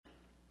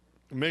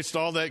Amidst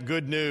all that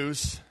good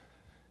news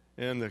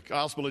in the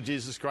gospel of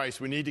Jesus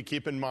Christ, we need to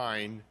keep in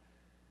mind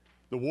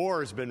the war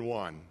has been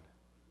won.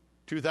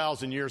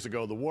 2,000 years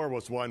ago, the war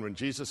was won when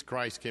Jesus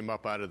Christ came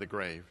up out of the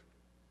grave.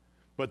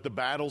 But the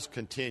battles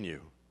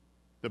continue.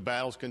 The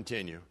battles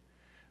continue.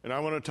 And I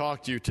want to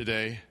talk to you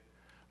today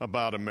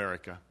about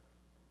America.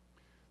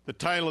 The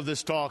title of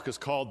this talk is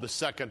called The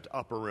Second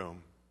Upper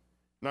Room.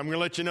 And I'm going to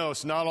let you know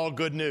it's not all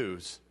good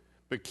news.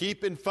 But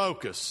keep in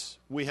focus,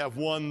 we have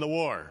won the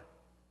war.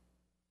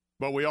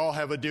 But we all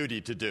have a duty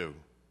to do.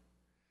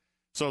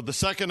 So the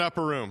second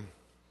upper room.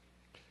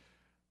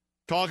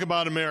 Talk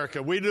about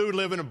America. We do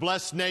live in a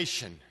blessed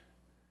nation.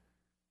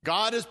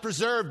 God has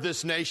preserved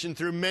this nation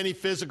through many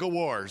physical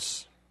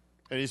wars.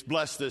 And He's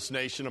blessed this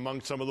nation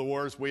among some of the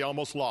wars we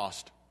almost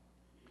lost.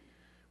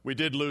 We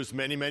did lose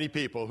many, many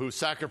people who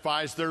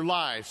sacrificed their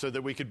lives so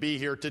that we could be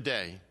here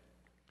today.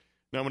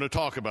 Now I'm going to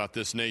talk about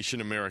this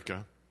nation,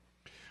 America.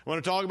 I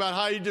want to talk about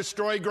how you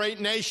destroy great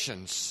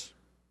nations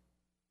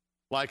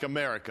like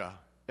America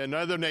and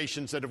other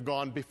nations that have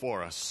gone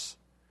before us.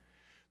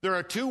 There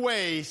are two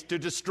ways to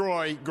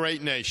destroy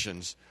great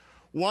nations.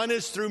 One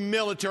is through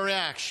military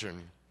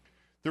action,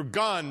 through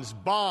guns,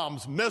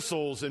 bombs,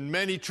 missiles, and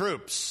many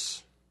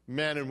troops,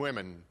 men and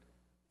women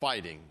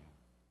fighting.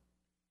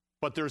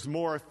 But there's a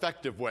more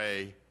effective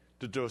way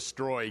to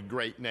destroy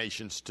great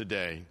nations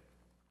today.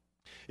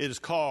 It is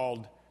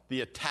called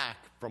the attack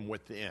from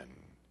within.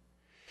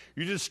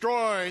 You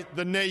destroy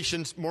the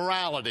nation's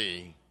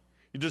morality.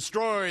 You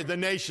destroy the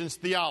nation's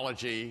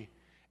theology,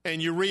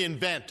 and you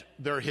reinvent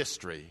their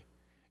history.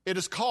 It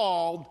is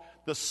called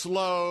the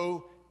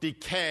slow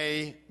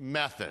decay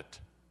method.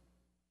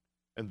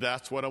 And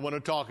that's what I want to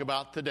talk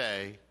about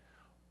today,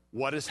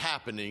 what is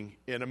happening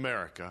in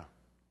America.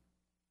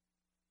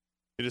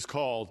 It is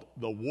called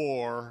the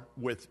war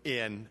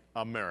within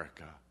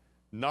America,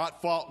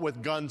 not fought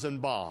with guns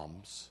and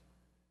bombs.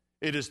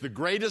 It is the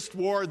greatest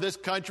war this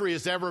country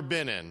has ever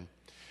been in.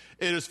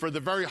 It is for the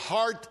very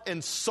heart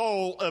and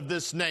soul of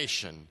this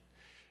nation.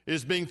 It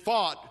is being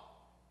fought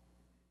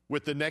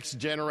with the next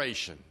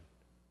generation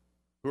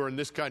who are in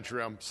this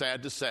country, I'm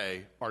sad to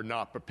say, are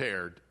not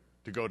prepared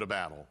to go to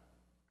battle.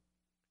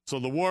 So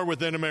the war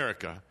within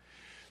America.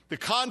 The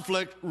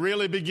conflict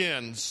really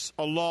begins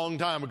a long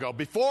time ago.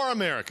 Before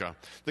America,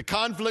 the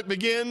conflict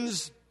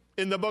begins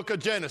in the book of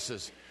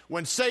Genesis,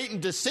 when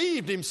Satan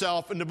deceived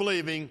himself into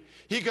believing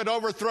he could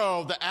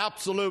overthrow the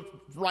absolute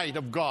right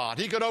of God.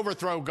 He could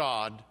overthrow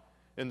God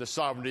and the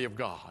sovereignty of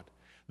God.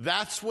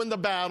 That's when the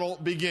battle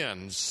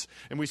begins.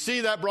 And we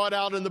see that brought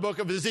out in the book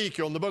of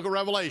Ezekiel, in the book of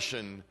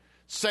Revelation.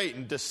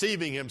 Satan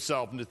deceiving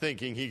himself into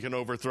thinking he can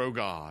overthrow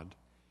God.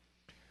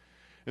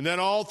 And then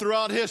all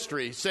throughout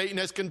history, Satan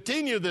has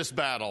continued this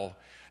battle.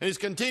 And he's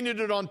continued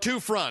it on two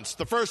fronts.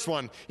 The first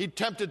one, he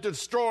attempted to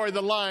destroy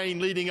the line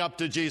leading up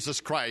to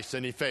Jesus Christ,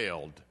 and he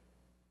failed.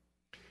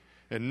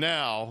 And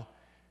now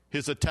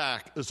his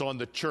attack is on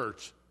the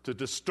church to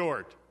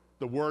distort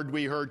the word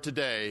we heard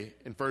today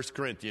in 1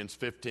 Corinthians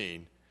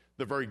 15,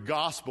 the very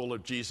gospel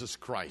of Jesus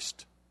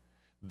Christ.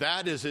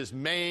 That is his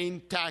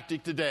main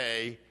tactic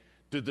today,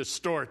 to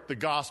distort the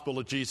gospel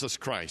of Jesus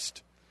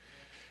Christ.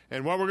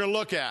 And what we're going to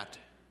look at,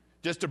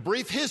 just a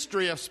brief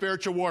history of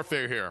spiritual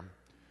warfare here.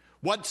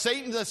 What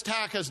Satan's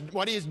attack has,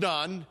 what he's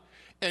done,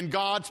 and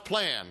God's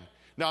plan.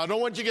 Now, I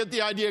don't want you to get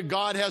the idea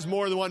God has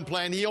more than one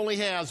plan. He only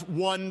has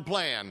one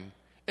plan.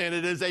 And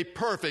it is a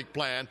perfect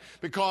plan,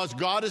 because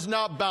God is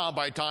not bound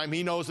by time.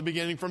 He knows the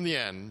beginning from the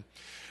end.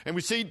 And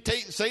we see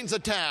Satan's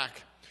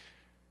attack.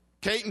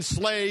 Cain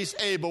slays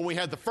Abel. We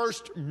had the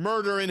first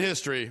murder in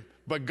history,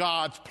 but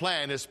God's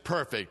plan is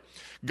perfect.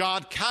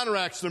 God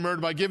counteracts the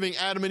murder by giving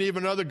Adam and Eve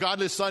another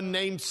godly son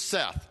named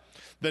Seth.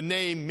 The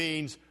name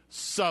means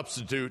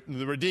substitute, and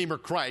the Redeemer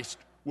Christ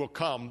will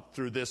come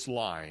through this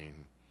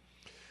line.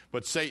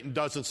 But Satan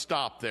doesn't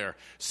stop there.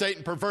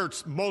 Satan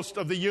perverts most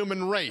of the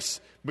human race,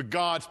 but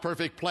God's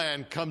perfect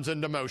plan comes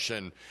into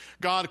motion.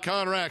 God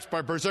counteracts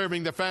by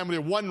preserving the family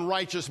of one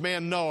righteous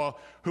man, Noah,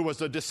 who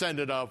was a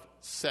descendant of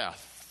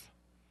Seth.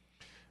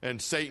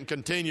 And Satan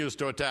continues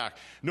to attack.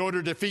 In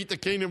order to defeat the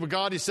kingdom of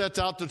God, he sets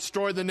out to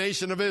destroy the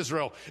nation of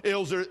Israel.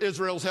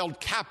 Israel's held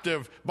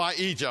captive by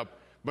Egypt.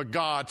 But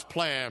God's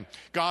plan,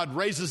 God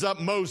raises up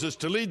Moses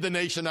to lead the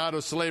nation out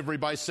of slavery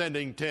by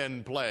sending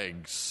 10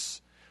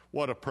 plagues.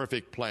 What a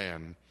perfect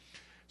plan.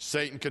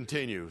 Satan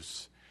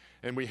continues,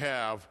 and we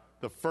have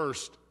the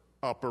first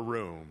upper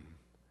room.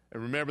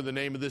 And remember, the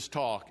name of this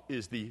talk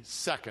is the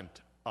second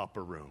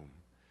upper room.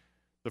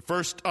 The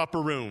first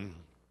upper room,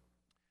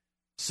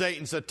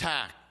 Satan's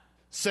attack.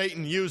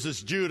 Satan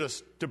uses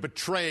Judas to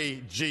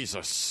betray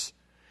Jesus.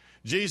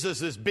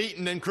 Jesus is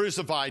beaten and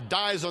crucified,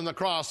 dies on the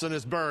cross, and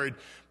is buried.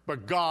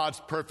 But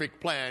God's perfect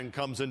plan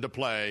comes into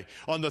play.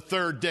 On the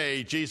third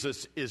day,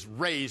 Jesus is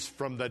raised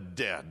from the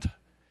dead,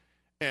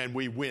 and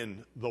we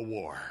win the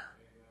war.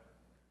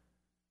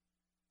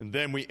 And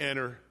then we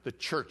enter the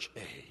church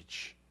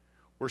age,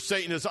 where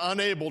Satan is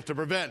unable to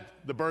prevent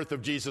the birth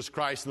of Jesus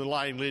Christ and the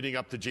line leading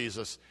up to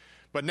Jesus.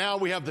 But now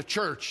we have the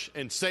church,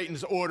 and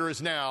Satan's order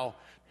is now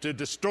to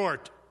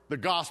distort the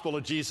gospel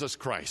of Jesus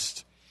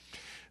Christ.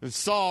 And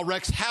Saul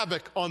wreaks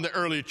havoc on the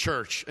early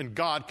church, and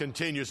God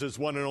continues his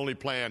one and only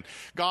plan.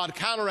 God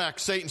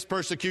counteracts Satan's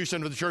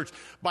persecution of the church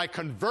by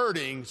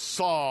converting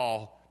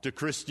Saul to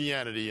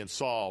Christianity, and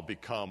Saul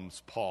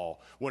becomes Paul,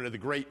 one of the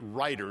great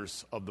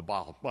writers of the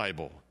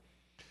Bible.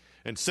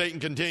 And Satan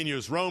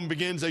continues. Rome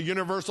begins a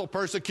universal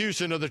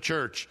persecution of the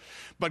church,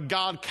 but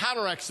God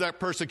counteracts that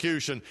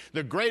persecution.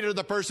 The greater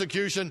the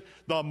persecution,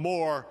 the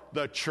more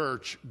the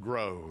church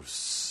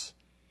grows.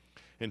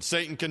 And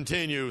Satan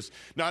continues,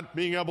 not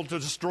being able to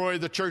destroy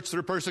the church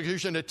through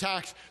persecution,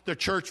 attacks the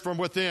church from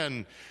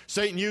within.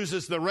 Satan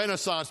uses the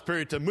Renaissance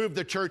period to move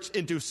the church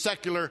into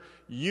secular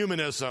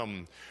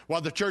humanism. While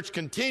the church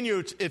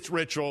continued its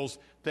rituals,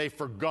 they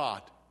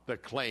forgot the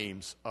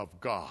claims of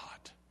God.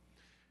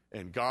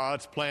 And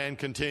God's plan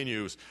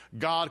continues.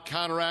 God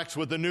counteracts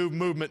with the new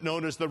movement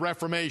known as the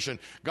Reformation.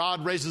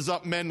 God raises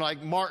up men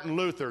like Martin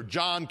Luther,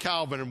 John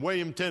Calvin, and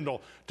William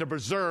Tyndale to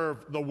preserve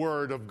the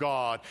Word of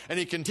God. And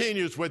he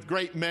continues with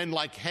great men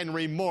like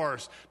Henry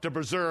Morris to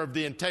preserve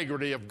the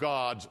integrity of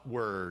God's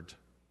Word.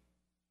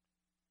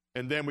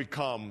 And then we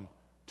come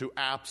to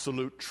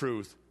absolute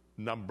truth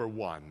number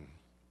one.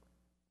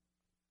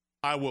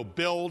 I will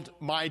build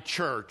my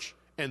church,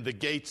 and the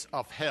gates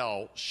of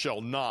hell shall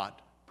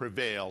not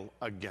prevail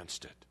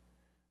against it.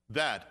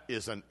 That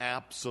is an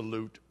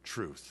absolute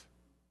truth.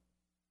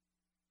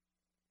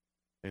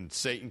 And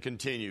Satan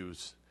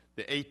continues,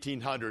 the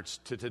 1800s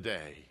to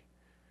today.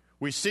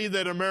 We see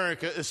that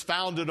America is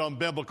founded on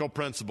biblical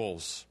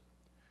principles.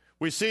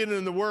 We see it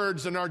in the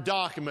words in our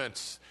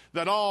documents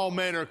that all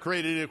men are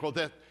created equal,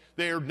 that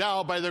they are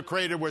now by their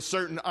Creator with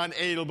certain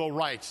unalienable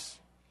rights,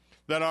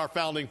 that our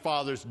founding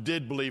fathers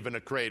did believe in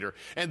a Creator,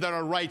 and that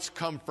our rights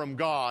come from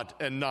God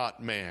and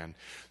not man.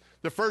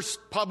 The first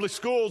public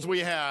schools we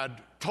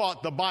had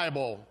taught the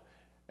Bible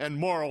and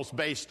morals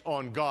based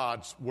on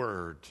God's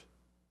Word.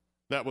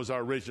 That was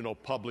our original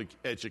public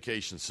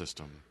education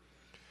system.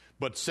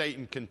 But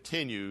Satan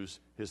continues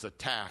his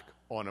attack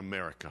on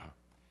America.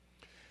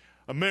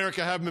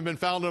 America, having been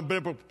founded on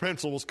biblical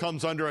principles,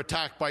 comes under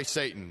attack by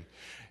Satan.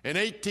 In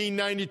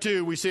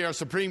 1892, we see our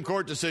Supreme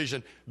Court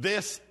decision.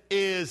 This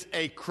is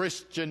a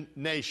Christian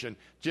nation.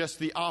 Just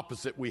the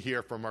opposite we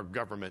hear from our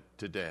government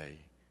today.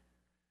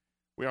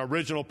 Our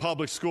original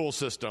public school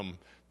system,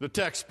 the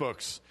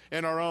textbooks,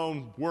 and our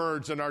own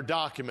words and our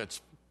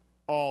documents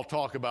all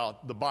talk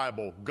about the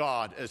Bible,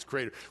 God as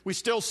creator. We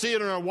still see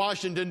it in our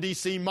Washington,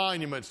 D.C.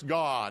 monuments,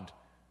 God,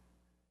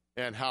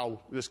 and how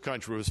this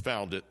country was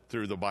founded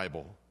through the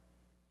Bible.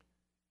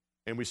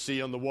 And we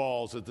see on the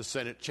walls of the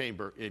Senate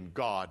chamber, in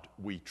God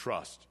we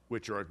trust,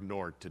 which are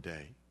ignored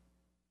today.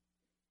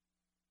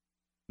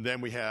 And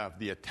then we have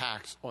the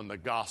attacks on the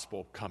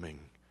gospel coming.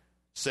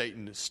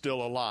 Satan is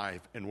still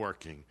alive and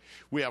working.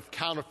 We have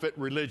counterfeit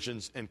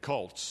religions and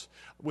cults.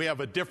 We have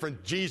a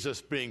different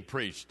Jesus being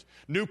preached.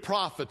 New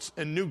prophets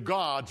and new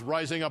gods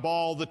rising up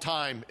all the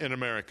time in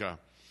America.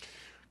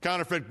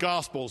 Counterfeit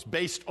gospels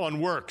based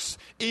on works.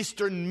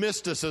 Eastern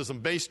mysticism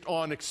based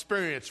on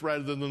experience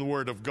rather than the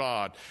Word of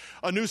God.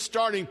 A new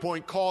starting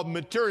point called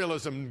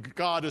materialism.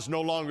 God is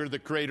no longer the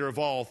creator of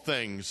all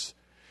things.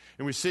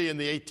 And we see in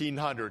the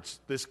 1800s,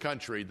 this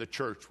country, the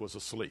church was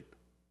asleep.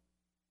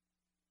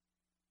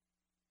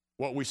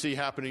 What we see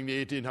happening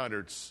in the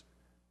 1800s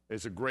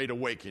is a great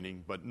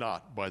awakening, but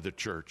not by the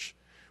church.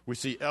 We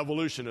see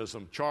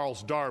evolutionism,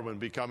 Charles Darwin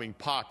becoming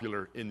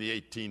popular in the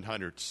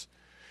 1800s.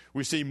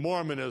 We see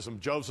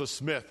Mormonism, Joseph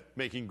Smith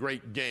making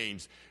great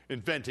gains,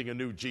 inventing a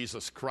new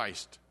Jesus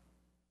Christ.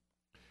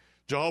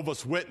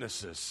 Jehovah's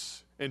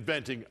Witnesses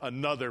inventing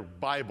another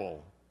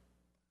Bible.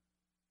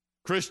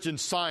 Christian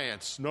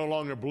Science no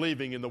longer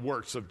believing in the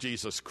works of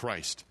Jesus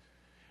Christ.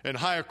 And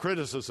higher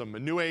criticism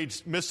and New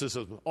Age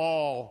mysticism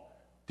all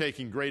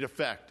taking great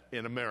effect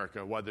in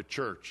America while the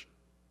church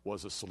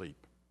was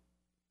asleep.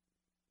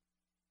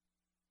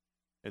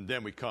 And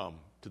then we come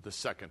to the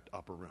second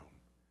upper room.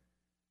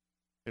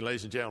 And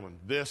ladies and gentlemen,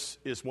 this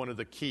is one of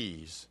the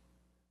keys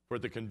for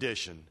the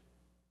condition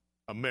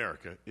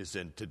America is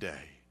in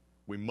today.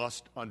 We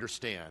must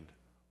understand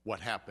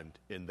what happened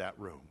in that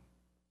room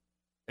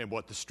and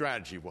what the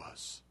strategy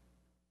was.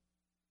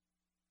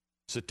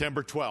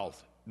 September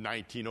 12th,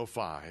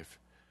 1905.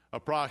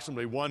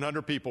 Approximately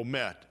 100 people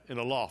met in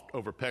a loft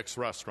over Peck's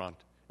Restaurant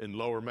in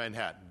Lower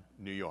Manhattan,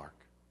 New York.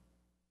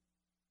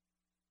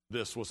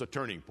 This was a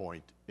turning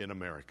point in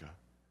America.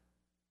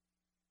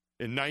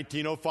 In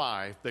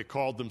 1905, they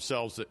called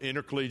themselves the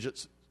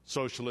Intercollegiate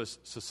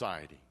Socialist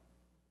Society.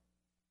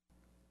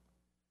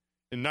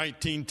 In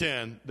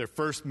 1910, their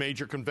first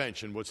major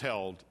convention was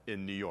held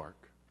in New York.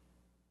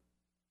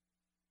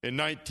 In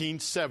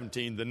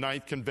 1917, the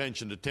 9th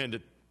convention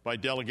attended by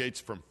delegates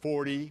from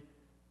 40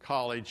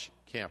 college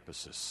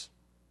campuses.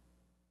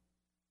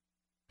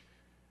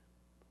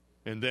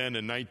 And then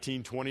in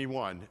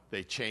 1921,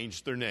 they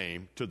changed their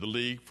name to the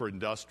League for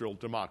Industrial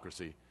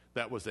Democracy.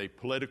 That was a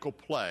political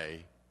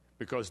play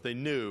because they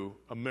knew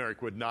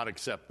America would not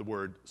accept the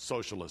word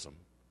socialism.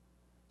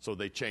 So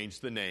they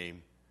changed the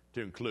name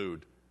to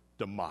include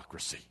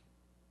democracy.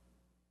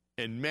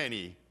 And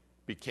many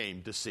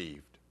became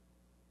deceived.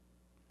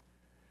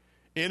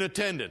 In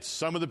attendance,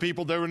 some of the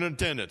people that were in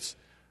attendance,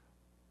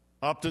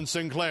 Upton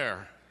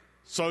Sinclair,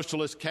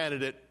 socialist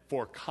candidate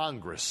for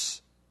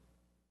Congress.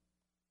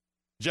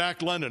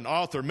 Jack London,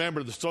 author,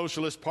 member of the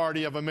Socialist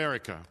Party of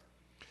America.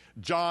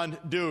 John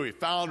Dewey,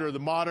 founder of the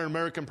modern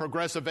American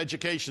progressive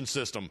education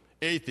system,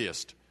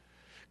 atheist.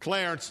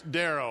 Clarence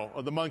Darrow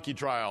of the Monkey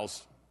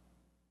Trials.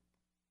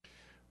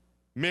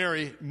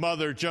 Mary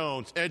Mother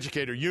Jones,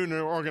 educator, union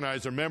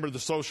organizer, member of the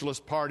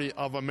Socialist Party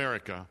of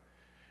America.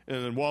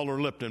 And then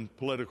Walter Lipton,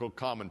 political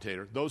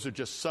commentator. Those are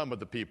just some of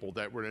the people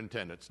that were in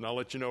attendance. And I'll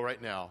let you know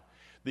right now,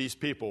 these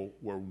people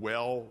were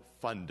well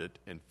funded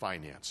and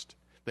financed.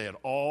 They had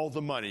all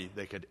the money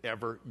they could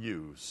ever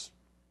use.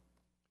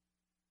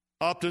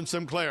 Upton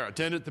Sinclair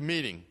attended the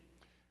meeting.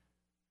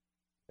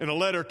 In a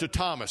letter to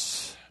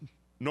Thomas,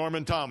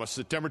 Norman Thomas,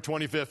 September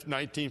 25th,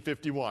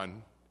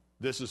 1951,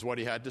 this is what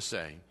he had to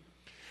say.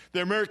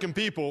 The American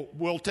people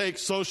will take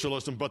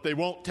socialism, but they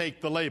won't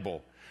take the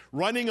label.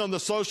 Running on the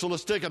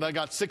socialist ticket, I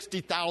got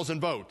 60,000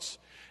 votes.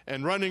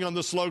 And running on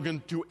the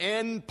slogan, to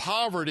end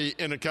poverty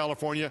in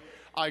California,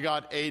 I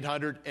got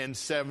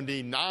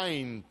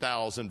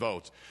 879,000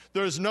 votes.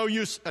 There's no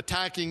use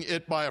attacking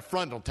it by a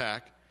frontal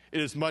attack. It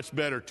is much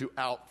better to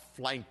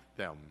outflank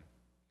them.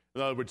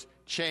 In other words,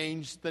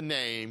 change the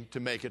name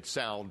to make it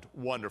sound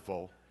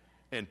wonderful,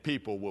 and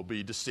people will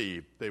be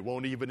deceived. They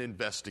won't even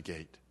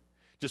investigate.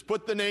 Just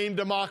put the name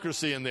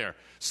democracy in there.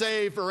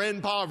 Save or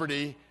end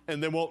poverty,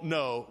 and they won't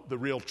know the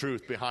real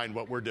truth behind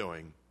what we're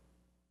doing.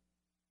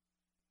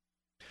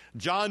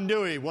 John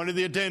Dewey, one of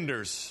the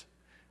attenders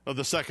of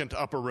the Second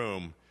Upper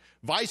Room,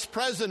 vice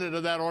president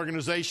of that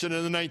organization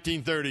in the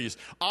 1930s,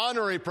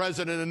 honorary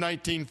president in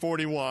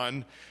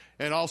 1941,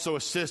 and also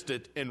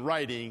assisted in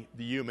writing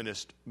the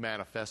Humanist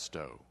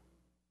Manifesto.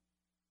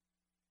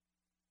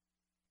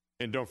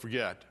 And don't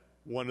forget,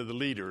 one of the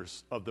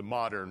leaders of the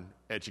modern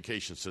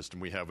education system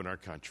we have in our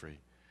country.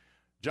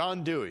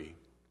 John Dewey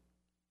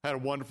had a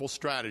wonderful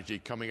strategy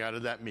coming out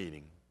of that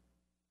meeting.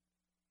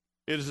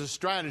 It is a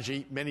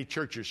strategy many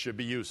churches should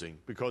be using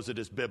because it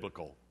is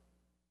biblical.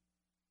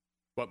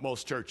 But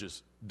most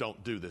churches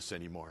don't do this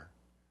anymore.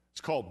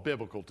 It's called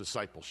biblical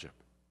discipleship.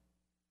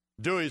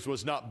 Dewey's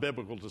was not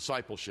biblical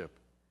discipleship.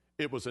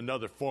 It was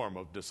another form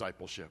of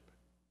discipleship.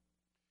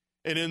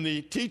 And in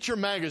the Teacher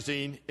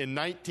magazine in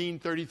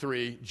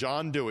 1933,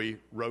 John Dewey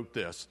wrote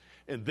this,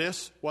 and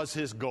this was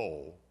his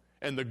goal,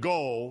 and the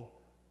goal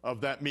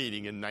of that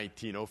meeting in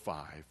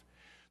 1905.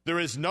 There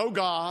is no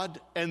God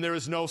and there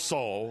is no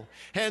soul.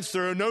 Hence,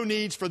 there are no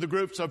needs for the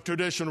groups of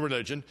traditional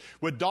religion.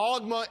 With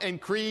dogma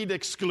and creed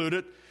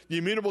excluded, the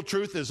immutable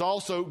truth is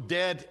also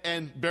dead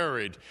and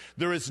buried.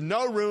 There is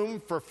no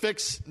room for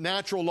fixed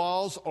natural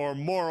laws or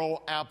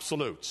moral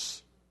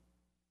absolutes.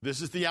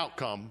 This is the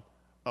outcome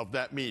of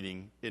that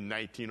meeting in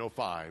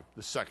 1905,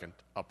 the Second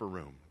Upper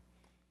Room.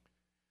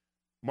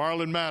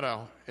 Marlon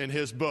Maddow, in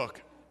his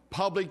book,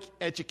 Public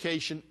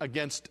Education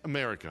Against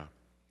America,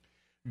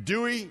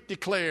 Dewey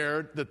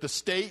declared that the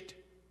state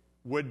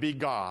would be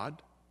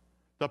God,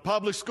 the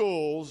public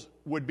schools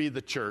would be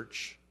the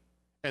church,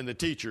 and the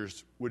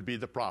teachers would be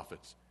the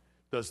prophets.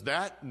 Does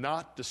that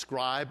not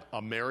describe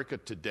America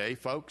today,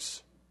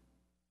 folks?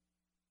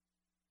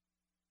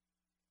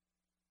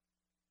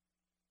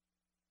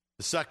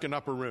 The Second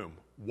Upper Room,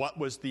 what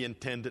was the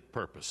intended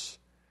purpose?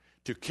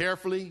 To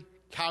carefully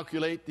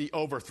calculate the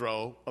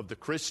overthrow of the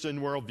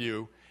Christian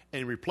worldview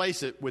and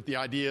replace it with the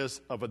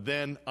ideas of a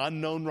then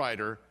unknown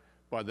writer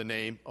by the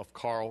name of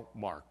Karl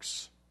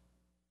Marx.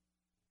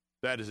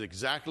 That is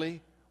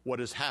exactly what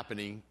is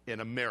happening in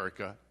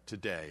America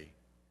today.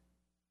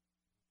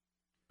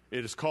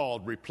 It is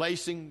called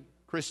replacing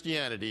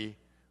Christianity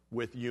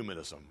with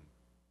humanism.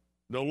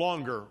 No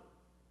longer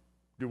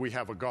do we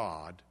have a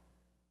God.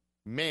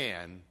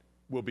 Man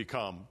will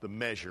become the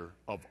measure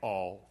of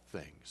all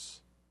things.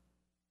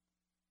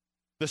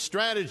 The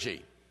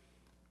strategy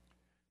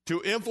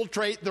to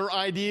infiltrate their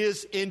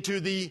ideas into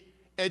the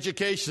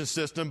education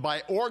system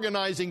by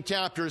organizing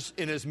chapters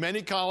in as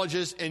many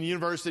colleges and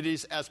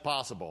universities as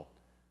possible.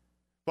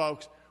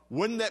 Folks,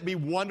 wouldn't that be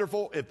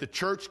wonderful if the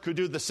church could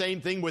do the same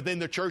thing within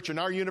the church and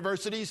our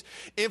universities?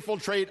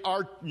 Infiltrate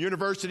our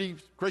universities,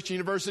 Christian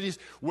universities,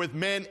 with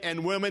men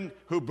and women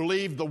who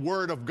believed the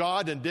Word of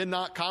God and did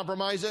not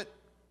compromise it?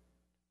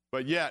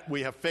 But yet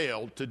we have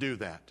failed to do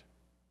that.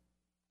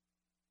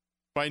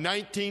 By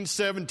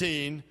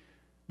 1917,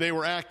 they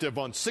were active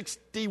on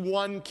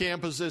 61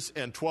 campuses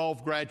and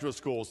 12 graduate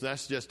schools.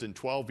 That's just in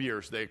 12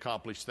 years they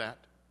accomplished that.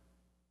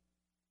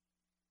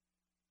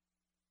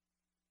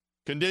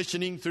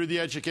 Conditioning through the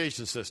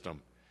education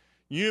system.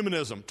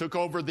 Humanism took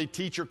over the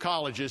teacher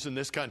colleges in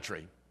this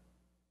country.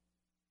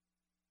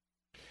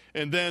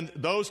 And then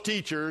those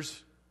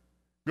teachers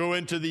go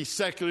into the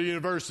secular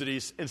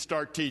universities and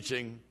start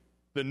teaching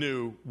the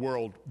new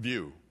world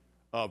view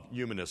of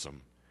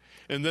humanism.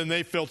 And then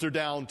they filter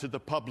down to the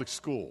public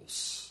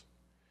schools.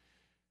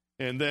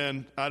 And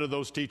then out of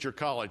those teacher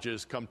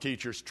colleges come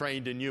teachers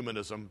trained in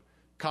humanism,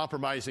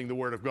 compromising the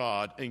Word of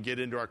God, and get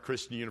into our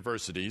Christian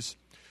universities,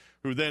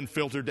 who then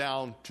filter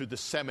down to the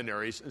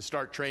seminaries and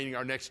start training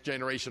our next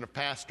generation of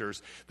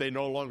pastors. They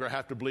no longer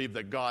have to believe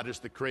that God is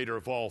the creator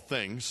of all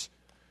things.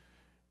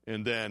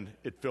 And then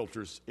it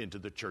filters into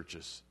the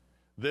churches.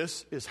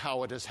 This is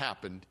how it has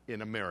happened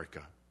in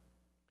America.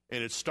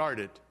 And it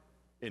started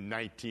in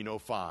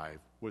 1905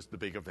 was the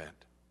big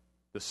event,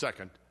 the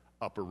second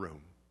upper room.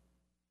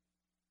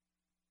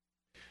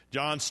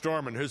 John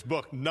Storman, his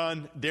book,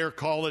 None Dare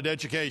Call It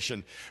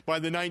Education. By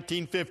the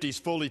 1950s,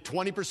 fully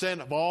 20%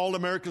 of all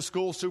American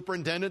school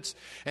superintendents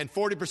and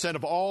 40%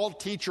 of all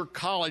teacher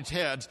college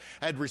heads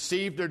had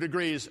received their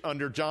degrees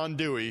under John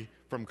Dewey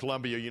from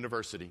Columbia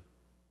University.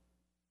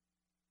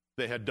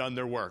 They had done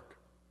their work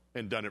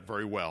and done it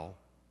very well.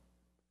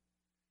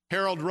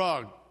 Harold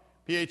Rugg,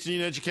 PhD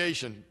in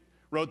education,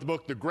 wrote the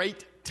book, The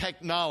Great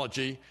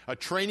Technology, a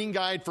training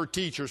guide for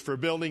teachers for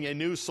building a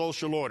new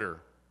social order.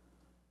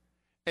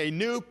 A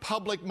new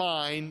public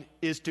mind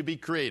is to be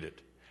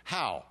created.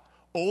 How?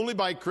 Only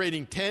by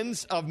creating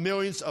tens of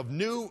millions of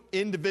new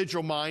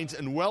individual minds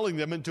and welding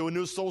them into a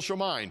new social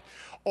mind.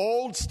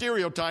 Old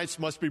stereotypes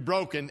must be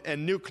broken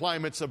and new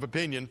climates of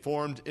opinion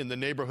formed in the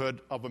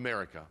neighborhood of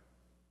America.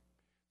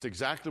 It's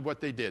exactly what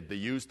they did. They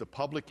used the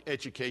public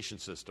education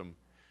system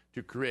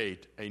to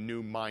create a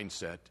new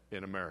mindset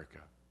in America.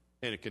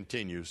 And it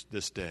continues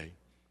this day.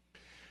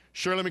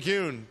 Shirley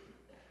MacLaine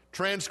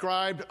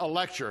transcribed a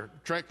lecture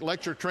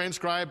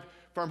transcribed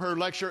from her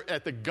lecture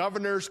at the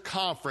Governor's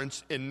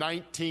Conference in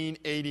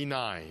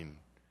 1989.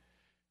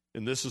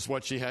 And this is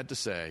what she had to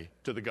say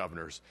to the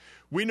governors.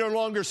 We no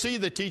longer see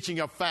the teaching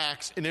of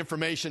facts and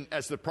information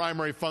as the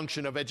primary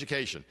function of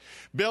education.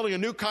 Building a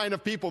new kind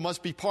of people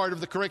must be part of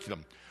the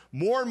curriculum.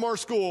 More and more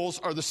schools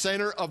are the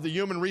center of the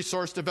human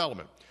resource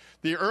development.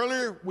 The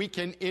earlier we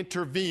can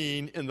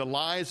intervene in the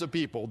lives of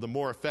people, the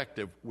more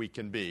effective we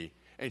can be.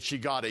 And she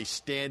got a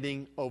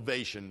standing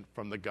ovation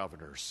from the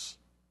governors.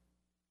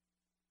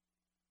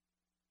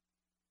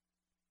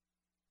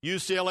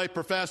 UCLA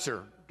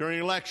professor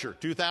during a lecture,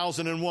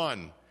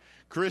 2001,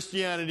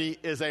 Christianity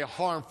is a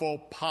harmful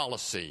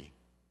policy.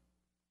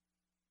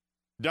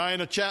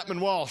 Diana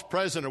Chapman Walsh,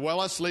 president of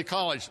Wellesley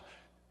College,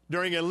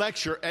 during a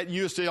lecture at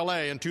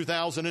UCLA in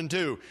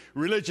 2002,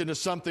 religion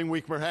is something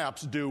we can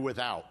perhaps do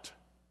without.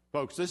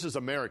 Folks, this is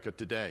America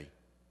today.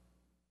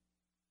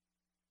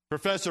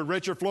 Professor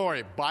Richard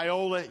Flory,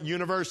 Biola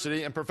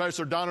University, and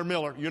Professor Donald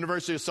Miller,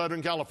 University of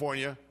Southern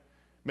California,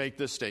 make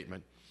this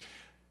statement.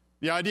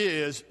 The idea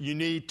is you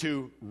need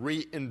to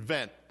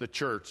reinvent the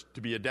church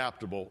to be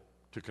adaptable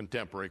to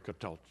contemporary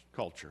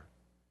culture.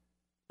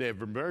 They have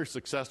been very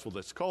successful.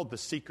 It's called the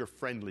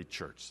seeker-friendly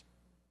church.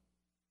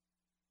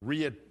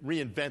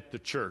 Reinvent the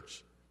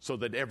church so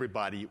that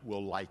everybody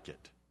will like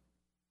it.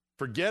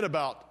 Forget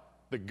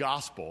about the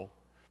gospel.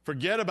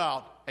 Forget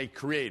about a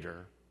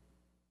creator.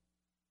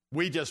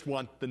 We just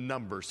want the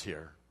numbers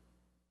here.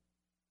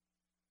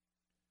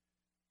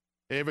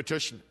 Ava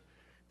Tush,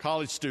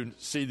 college student,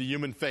 see the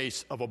human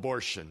face of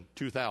abortion,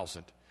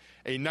 2000.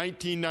 A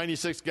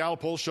 1996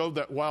 Gallup poll showed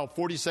that while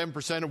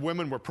 47% of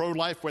women were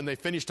pro-life when they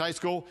finished high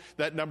school,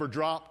 that number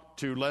dropped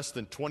to less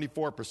than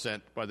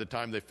 24% by the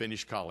time they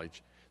finished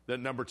college. That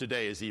number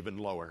today is even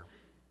lower.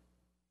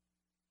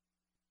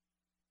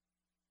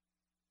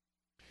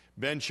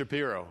 Ben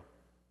Shapiro,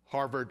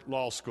 Harvard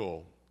Law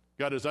School,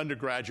 got his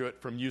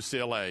undergraduate from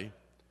UCLA,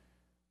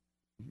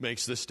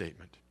 makes this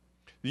statement.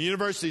 The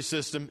university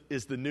system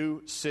is the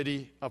new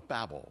city of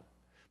Babel.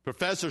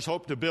 Professors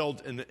hope to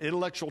build an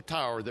intellectual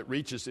tower that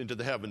reaches into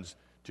the heavens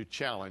to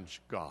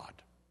challenge God.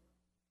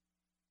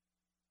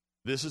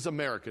 This is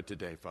America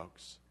today,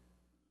 folks.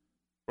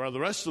 While the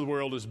rest of the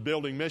world is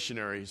building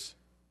missionaries,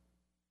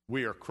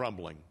 we are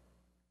crumbling.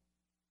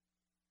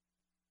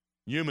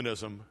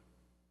 Humanism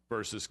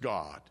versus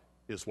God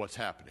is what's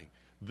happening.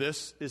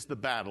 This is the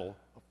battle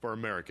for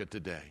America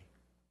today.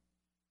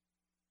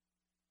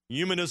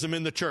 Humanism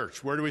in the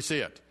church, where do we see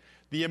it?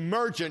 The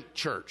emergent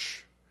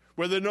church,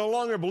 where they no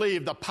longer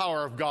believe the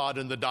power of God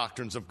and the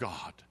doctrines of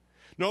God.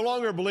 No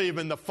longer believe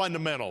in the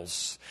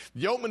fundamentals.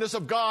 The openness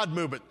of God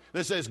movement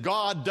that says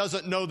God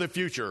doesn't know the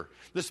future.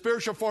 The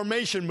spiritual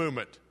formation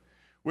movement,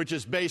 which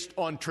is based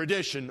on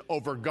tradition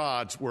over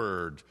God's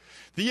word.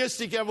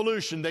 Theistic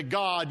evolution, that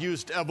God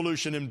used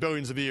evolution in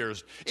billions of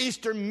years.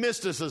 Eastern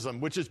mysticism,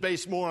 which is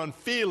based more on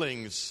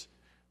feelings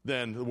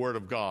than the word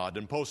of God.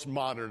 And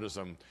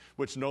postmodernism,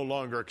 which no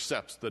longer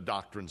accepts the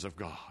doctrines of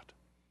God.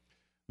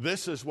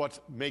 This is what's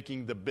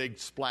making the big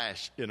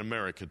splash in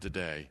America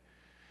today.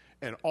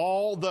 And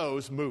all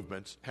those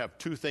movements have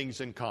two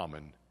things in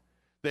common.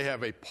 They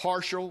have a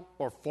partial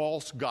or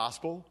false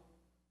gospel,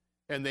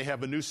 and they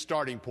have a new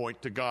starting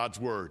point to God's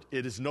word.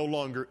 It is no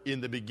longer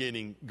in the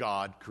beginning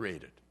God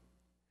created.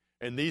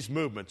 And these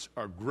movements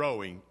are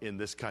growing in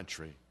this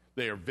country.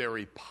 They are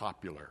very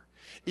popular.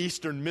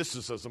 Eastern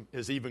mysticism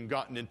has even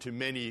gotten into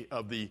many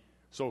of the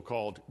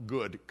so-called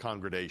good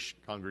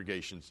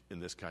congregations in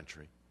this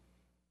country.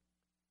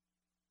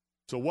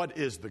 So what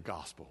is the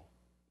gospel?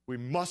 We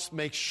must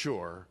make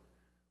sure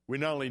we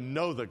not only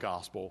know the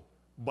gospel,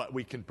 but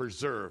we can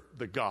preserve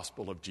the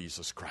gospel of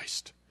Jesus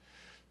Christ.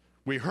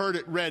 We heard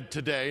it read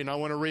today, and I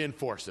want to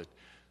reinforce it.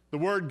 The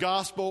word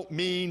gospel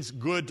means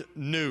good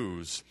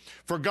news.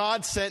 For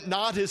God sent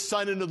not his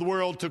Son into the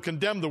world to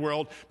condemn the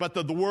world, but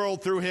that the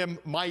world through him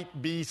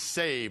might be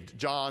saved.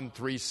 John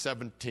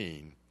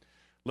 3:17.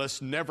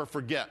 Let's never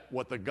forget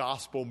what the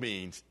gospel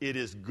means. It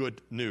is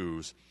good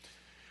news.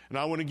 And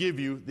I want to give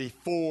you the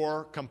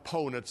 4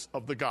 components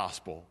of the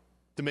gospel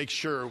to make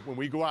sure when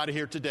we go out of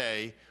here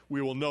today,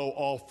 we will know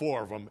all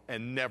 4 of them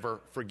and never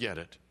forget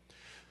it.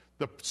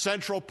 The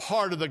central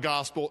part of the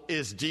gospel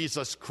is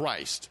Jesus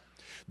Christ.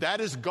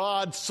 That is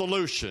God's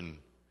solution.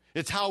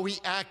 It's how he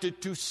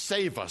acted to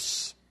save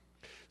us.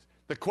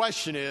 The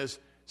question is,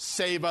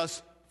 save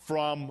us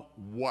from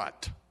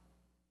what?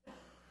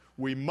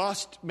 We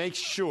must make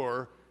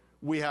sure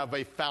we have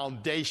a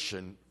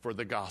foundation for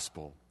the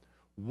gospel.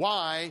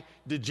 Why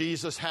did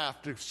Jesus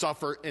have to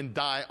suffer and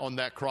die on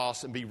that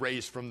cross and be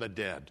raised from the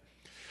dead?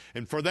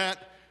 And for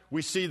that,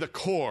 we see the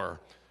core.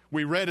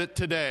 We read it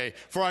today.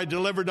 For I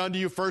delivered unto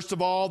you first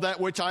of all that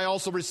which I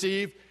also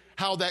received,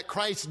 how that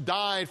Christ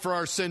died for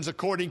our sins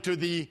according to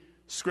the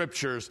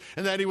Scriptures,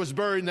 and that he was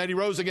buried, and that he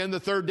rose again the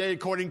 3rd day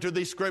according to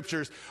the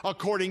Scriptures.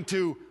 According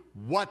to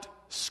what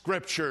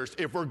Scriptures?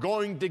 If we're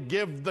going to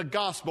give the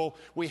gospel,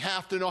 we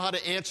have to know how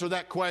to answer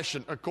that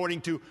question.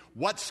 According to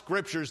what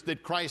Scriptures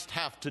did Christ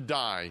have to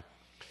die?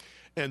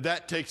 And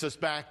that takes us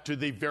back to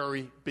the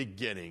very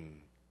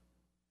beginning.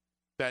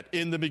 That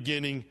in the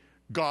beginning,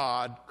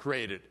 God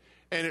created.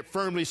 And it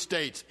firmly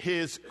states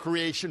his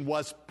creation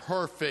was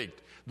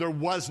perfect. There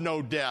was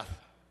no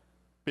death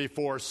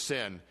before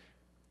sin.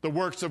 The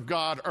works of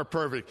God are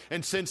perfect.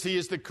 And since he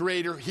is the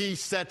creator, he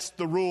sets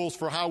the rules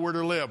for how we're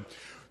to live.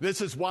 This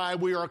is why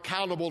we are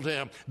accountable to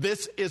him.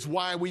 This is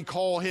why we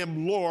call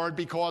him Lord,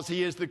 because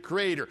he is the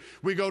creator.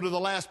 We go to the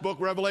last book,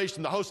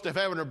 Revelation, the hosts of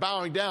heaven are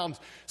bowing down,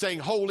 saying,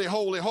 holy,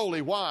 holy,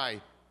 holy.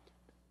 Why?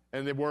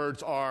 And the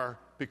words are,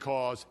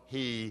 because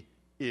he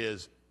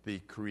is the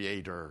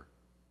creator.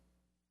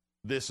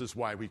 This is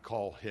why we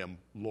call him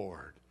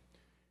Lord.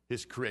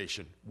 His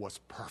creation was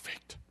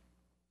perfect.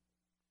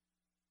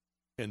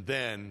 And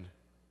then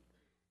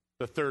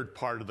the 3rd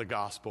part of the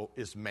gospel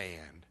is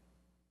man.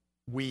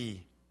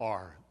 We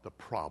are the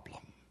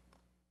problem.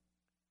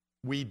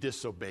 We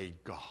disobeyed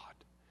God.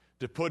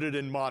 To put it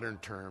in modern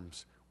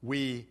terms,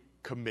 we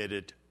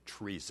committed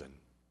treason.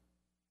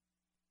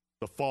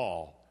 The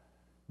fall.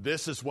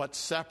 This is what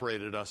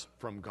separated us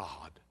from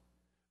God.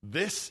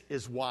 This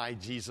is why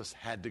Jesus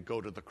had to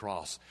go to the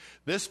cross.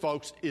 This,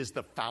 folks, is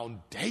the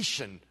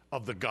foundation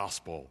of the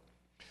gospel.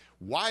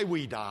 Why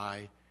we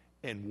die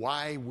and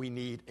why we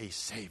need a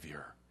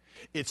Savior.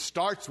 It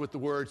starts with the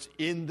words,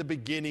 in the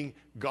beginning,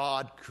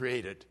 God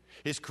created.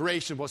 His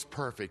creation was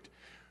perfect.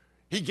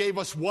 He gave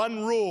us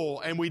one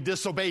rule and we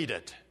disobeyed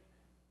it.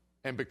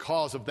 And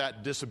because of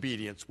that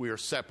disobedience, we are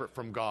separate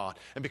from God.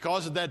 And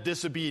because of that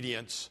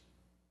disobedience,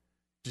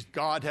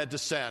 God had to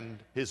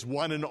send his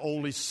one and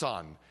only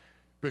Son.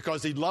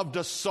 Because he loved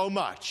us so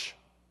much,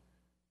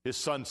 his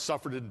Son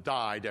suffered and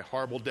died a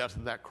horrible death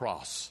on that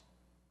cross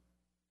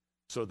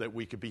so that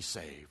we could be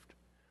saved.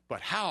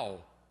 But how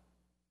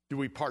do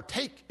we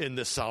partake in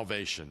this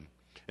salvation?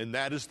 And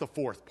that is the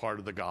 4th part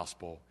of the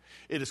gospel.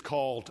 It is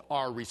called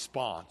our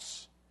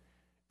response.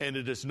 And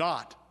it is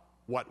not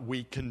what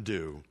we can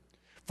do.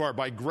 For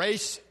by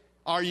grace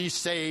are ye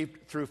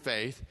saved through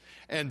faith,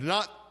 and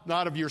not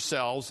of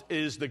yourselves. It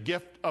is the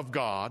gift of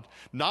God,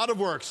 not of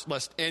works,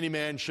 lest any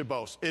man should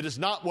boast. It is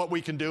not what we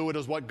can do. It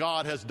is what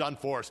God has done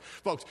for us.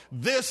 Folks,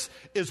 this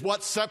is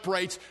what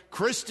separates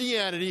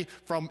Christianity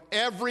from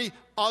every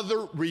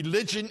other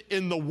religion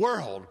in the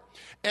world.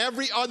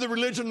 Every other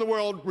religion in the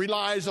world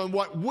relies on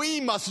what we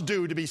must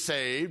do to be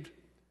saved,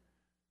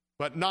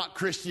 but not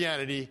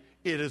Christianity.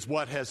 It is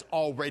what has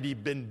already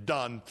been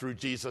done through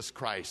Jesus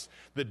Christ.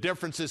 The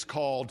difference is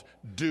called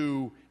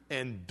do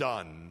and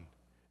done.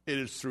 It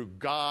is through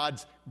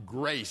God's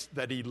grace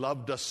that he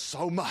loved us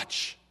so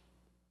much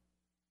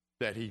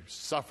that he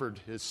suffered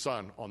his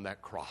Son on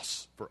that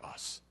cross for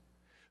us.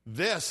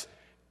 This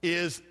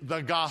is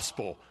the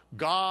gospel.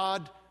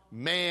 God,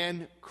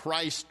 man,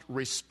 Christ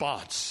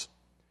response.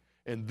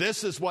 And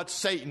this is what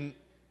Satan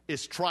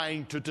is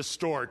trying to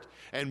distort.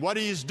 And what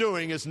he is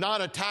doing is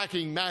not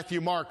attacking Matthew,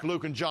 Mark,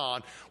 Luke, and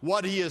John.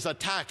 What he is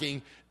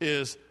attacking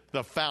is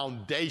the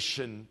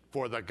foundation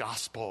for the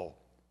gospel.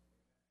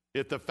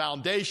 If the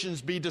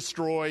foundations be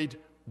destroyed,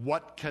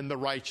 what can the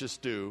righteous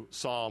do?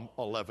 Psalm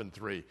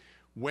 11:3.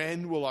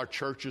 When will our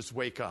churches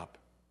wake up?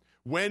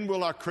 When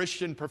will our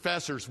Christian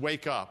professors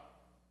wake up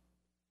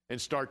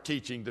and start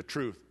teaching the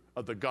truth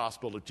of the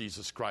gospel of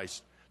Jesus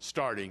Christ,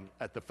 starting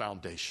at the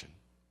foundation?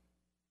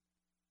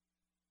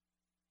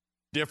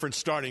 Different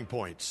starting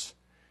points.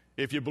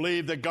 If you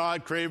believe that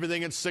God created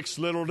everything in 6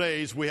 little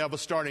days, we have a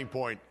starting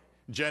point,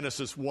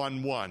 Genesis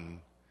 1:1.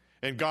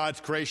 And God's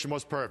creation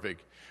was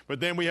perfect. But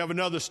then we have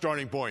another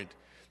starting point,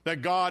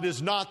 that God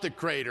is not the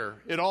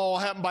creator. It all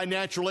happened by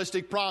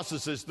naturalistic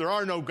processes. There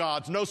are no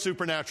gods, no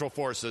supernatural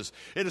forces.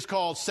 It is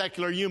called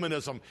secular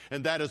humanism,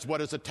 and that is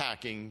what is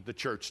attacking the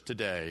church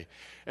today.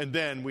 And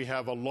then we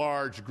have a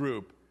large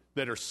group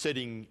that are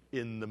sitting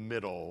in the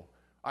middle.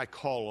 I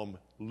call them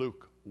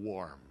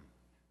lukewarm.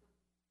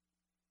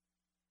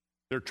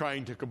 They're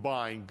trying to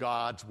combine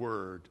God's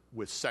word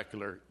with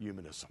secular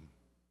humanism.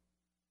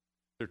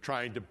 They're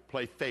trying to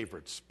play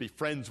favorites, be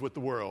friends with the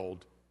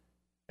world,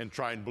 and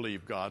try and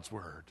believe God's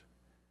word.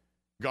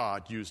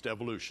 God used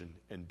evolution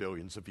in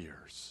billions of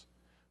years.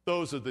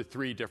 Those are the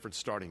three different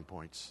starting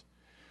points.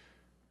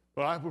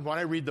 But when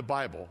I read the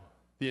Bible,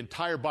 the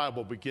entire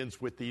Bible begins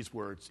with these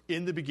words.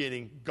 In the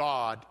beginning,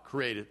 God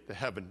created the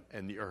heaven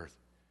and the earth.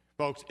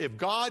 Folks, if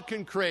God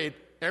can create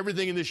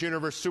everything in this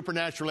universe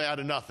supernaturally out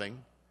of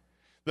nothing,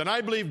 then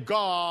I believe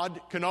God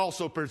can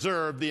also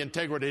preserve the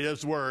integrity of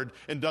his word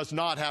and does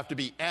not have to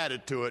be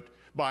added to it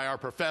by our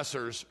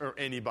professors or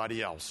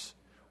anybody else.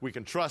 We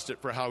can trust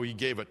it for how he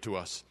gave it to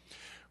us.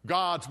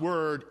 God's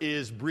word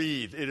is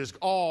breathed. It is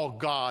all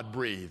God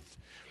breathed.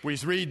 We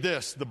read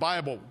this, the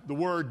Bible, the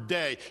word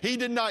day. He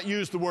did not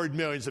use the word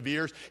millions of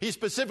years. He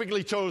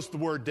specifically chose the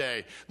word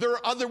day. There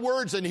are other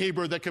words in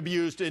Hebrew that could be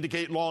used to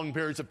indicate long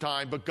periods of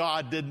time, but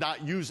God did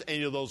not use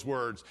any of those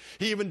words.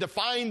 He even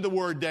defined the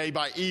word day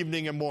by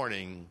evening and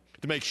morning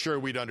to make sure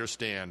we'd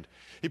understand.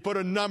 He put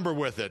a number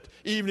with it,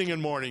 evening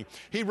and morning.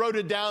 He wrote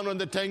it down on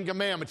the Ten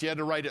Commandments. He had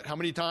to write it how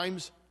many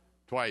times?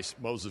 Twice.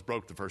 Moses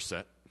broke the first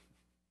set.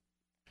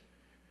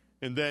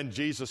 And then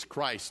Jesus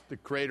Christ, the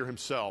Creator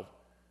himself,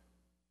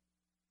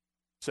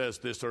 says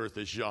this earth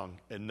is young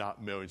and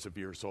not millions of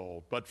years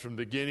old. But from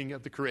the beginning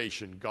of the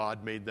creation,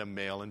 God made them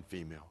male and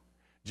female.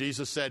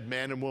 Jesus said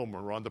man and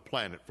woman were on the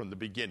planet from the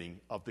beginning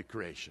of the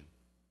creation.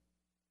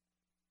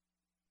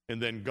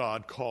 And then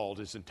God called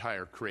his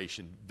entire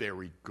creation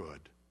very good.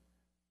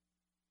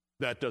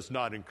 That does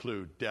not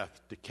include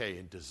death, decay,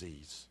 and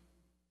disease.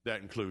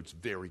 That includes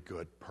very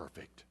good,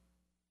 perfect.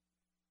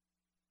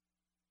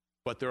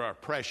 But there are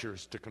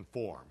pressures to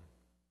conform.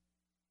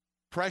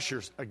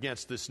 Pressures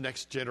against this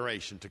next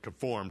generation to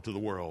conform to the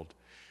world.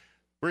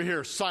 We're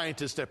here,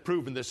 scientists have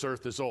proven this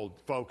earth is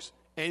old. Folks,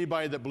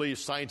 anybody that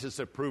believes scientists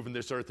have proven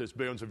this earth is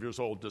billions of years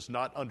old does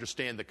not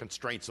understand the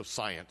constraints of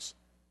science.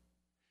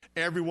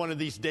 Every one of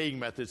these dating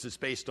methods is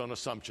based on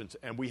assumptions,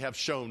 and we have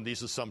shown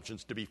these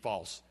assumptions to be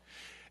false.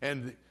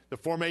 And the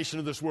formation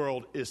of this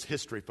world is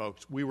history,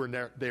 folks. We were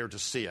there to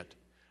see it.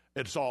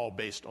 It's all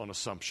based on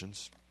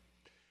assumptions.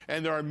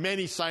 And there are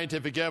many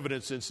scientific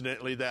evidence,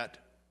 incidentally, that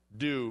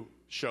do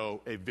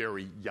show a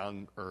very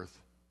young earth.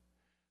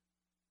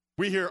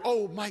 We hear,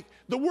 oh, Mike,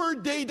 the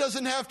word day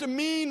doesn't have to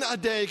mean a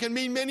day. It can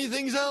mean many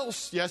things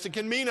else. Yes, it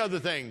can mean other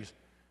things.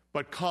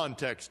 But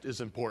context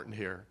is important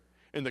here.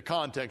 And the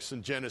context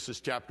in Genesis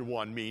chapter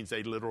 1 means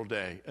a literal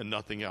day and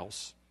nothing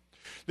else.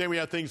 Then we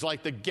have things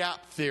like the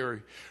gap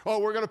theory. Oh,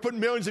 we're going to put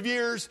millions of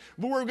years,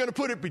 but we're going to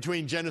put it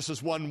between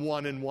Genesis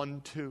 1:1 and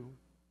 1:2.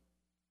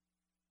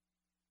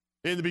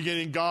 In the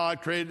beginning,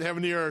 God created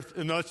heaven and the earth,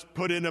 and let's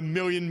put in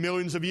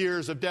millions of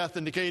years of death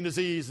and decay and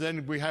disease.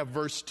 Then we have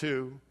verse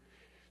 2.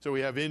 So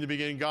we have in the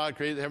beginning, God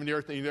created heaven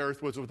and the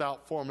earth was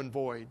without form and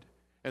void.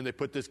 And they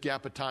put this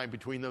gap of time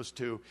between those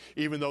two,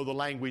 even though the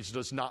language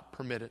does not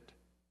permit it.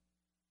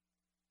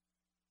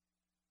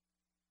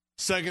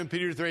 2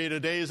 Peter 3, a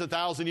day is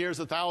 1,000 years,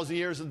 1,000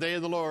 years the day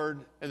of the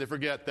Lord. And they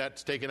forget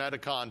that's taken out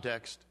of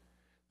context.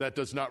 That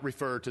does not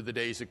refer to the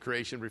days of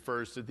creation,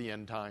 refers to the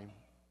end time.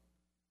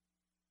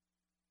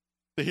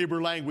 The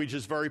Hebrew language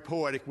is very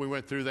poetic. We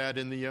went through that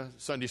in the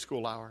Sunday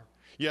school hour.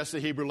 Yes, the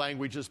Hebrew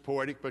language is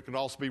poetic, but can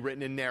also be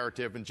written in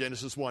narrative. And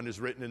Genesis 1 is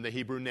written in the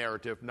Hebrew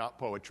narrative, not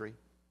poetry.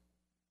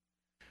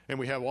 And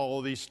we have all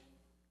of these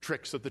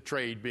tricks of the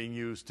trade being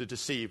used to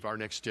deceive our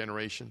next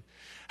generation.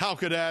 How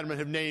could Adam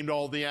have named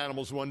all the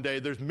animals one day?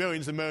 There's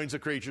millions and millions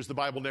of creatures. The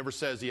Bible never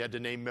says he had to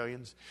name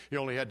millions. He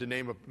only had to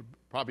name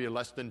probably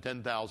less than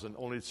 10,000,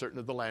 only certain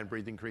of the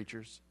land-breathing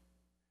creatures.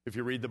 If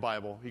you read the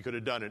Bible, he could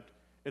have done it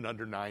in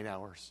under 9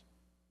 hours.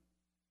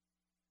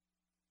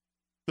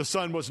 The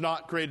sun was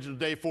not created until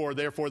day 4,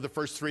 therefore the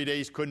first 3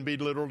 days couldn't be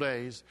literal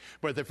days.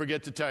 But they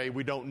forget to tell you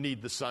we don't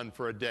need the sun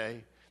for a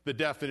day. The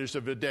definition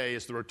of a day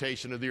is the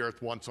rotation of the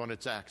earth once on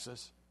its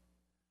axis.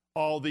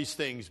 All these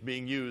things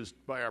being used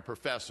by our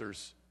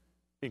professors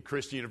in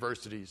Christian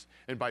universities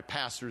and by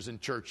pastors in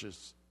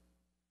churches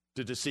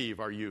to deceive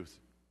our youth.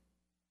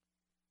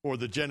 Or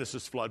the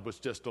Genesis flood was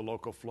just a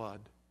local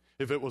flood.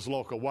 If it was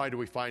local, why do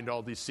we find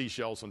all these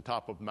seashells on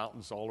top of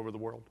mountains all over the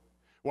world?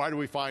 Why do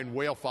we find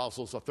whale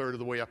fossils a third of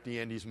the way up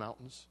the Andes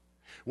Mountains?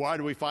 Why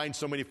do we find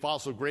so many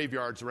fossil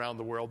graveyards around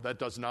the world? That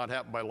does not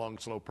happen by long,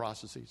 slow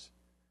processes.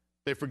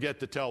 They forget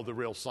to tell the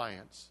real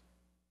science.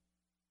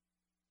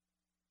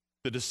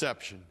 The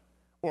deception.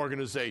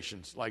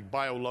 Organizations like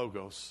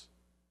BioLogos,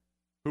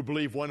 who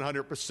believe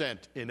 100%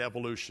 in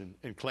evolution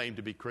and claim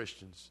to be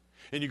Christians.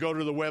 And you go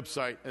to the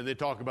website and they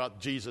talk about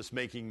Jesus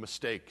making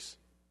mistakes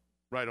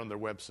right on their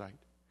website.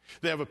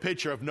 They have a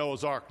picture of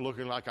Noah's Ark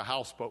looking like a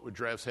houseboat with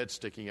Drav's head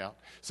sticking out,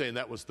 saying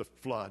that was the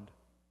flood.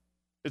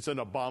 It's an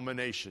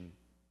abomination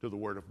to the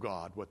Word of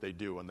God, what they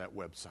do on that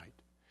website.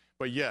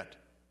 But yet,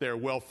 they're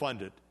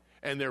well-funded,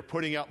 and they're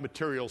putting out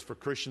materials for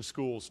Christian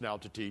schools now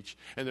to teach,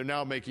 and they're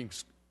now making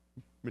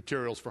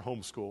materials for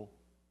homeschool.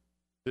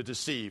 to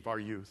deceive our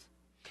youth.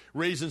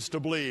 Reasons to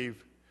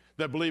believe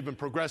in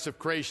progressive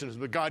creationism,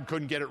 but God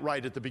couldn't get it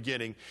right at the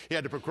beginning. He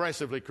had to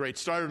progressively create.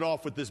 Started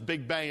off with this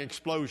big bang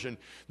explosion,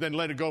 then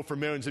let it go for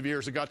millions of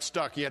years. It got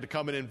stuck. He had to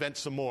come in and invent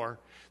some more.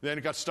 Then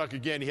it got stuck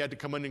again. He had to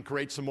come in and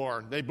create some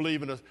more. They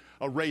believe in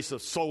a race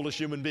of soulless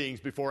human beings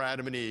before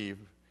Adam and Eve,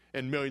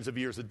 and millions of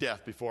years of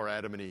death before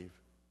Adam and Eve.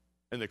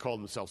 And they call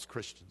themselves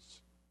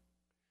Christians.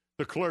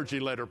 The Clergy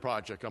Letter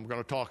Project, I'm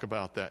going to talk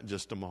about that in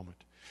just a moment.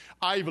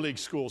 Ivy League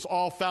schools,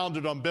 all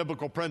founded on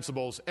biblical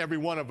principles, every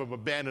one of them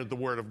abandoned the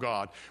Word of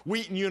God.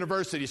 Wheaton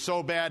University,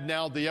 so bad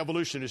now the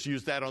evolutionists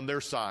use that on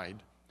their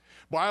side.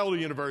 Biola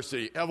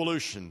University,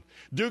 evolution.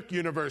 Duke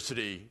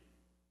University,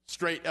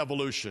 straight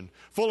evolution.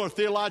 Fuller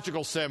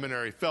Theological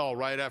Seminary fell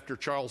right after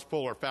Charles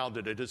Fuller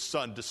founded it. His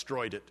son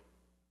destroyed it.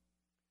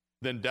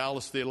 Then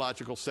Dallas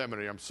Theological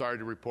Seminary, I'm sorry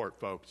to report,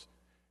 folks,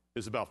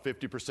 is about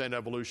 50%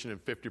 evolution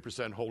and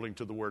 50% holding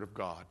to the Word of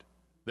God.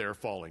 They're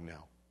falling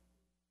now.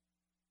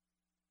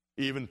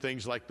 Even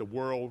things like the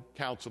World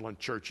Council on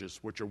Churches,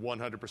 which are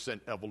 100%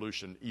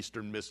 evolution,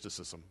 Eastern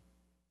mysticism.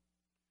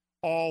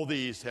 All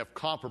these have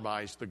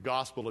compromised the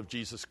gospel of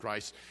Jesus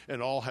Christ,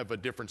 and all have a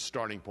different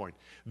starting point.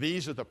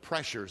 These are the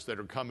pressures that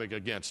are coming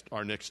against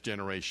our next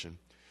generation.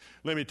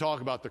 Let me talk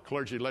about the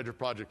Clergy Letter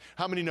Project.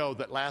 How many know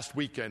that last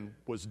weekend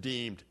was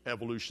deemed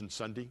Evolution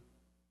Sunday?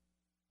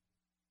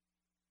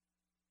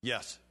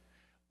 Yes,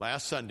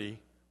 last Sunday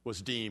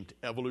was deemed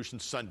Evolution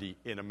Sunday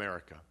in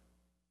America.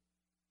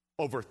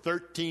 Over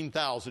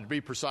 13,000, to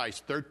be precise,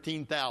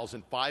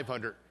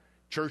 13,500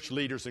 church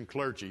leaders and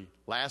clergy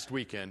last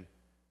weekend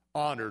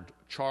honored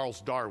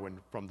Charles Darwin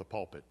from the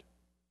pulpit.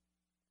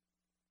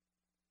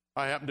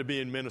 I happened to be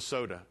in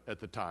Minnesota at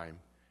the time,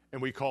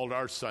 and we called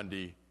our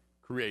Sunday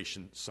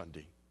Creation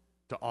Sunday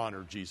to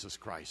honor Jesus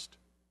Christ.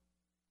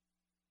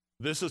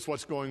 This is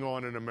what's going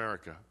on in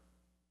America.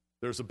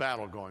 There's a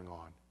battle going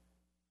on,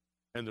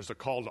 and there's a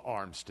call to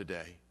arms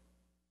today.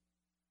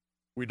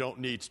 We don't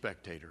need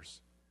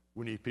spectators.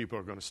 We need people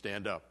who are going to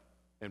stand up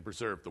and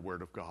preserve the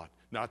Word of God.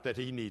 Not that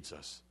He needs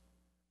us,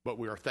 but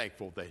we are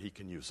thankful that He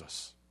can use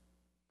us.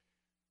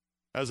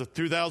 As of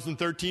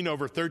 2013,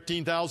 over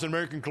 13,000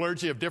 American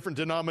clergy of different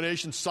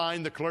denominations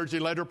signed the Clergy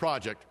Letter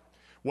Project.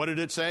 What did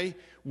it say?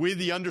 We,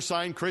 the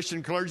undersigned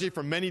Christian clergy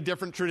from many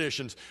different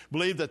traditions,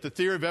 believe that the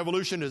theory of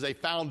evolution is a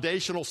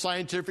foundational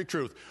scientific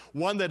truth,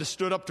 one that has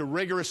stood up to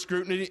rigorous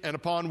scrutiny and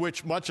upon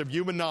which much of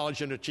human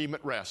knowledge and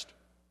achievement rest.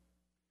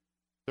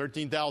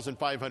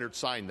 13,500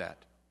 signed that.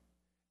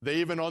 They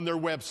even on their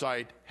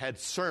website had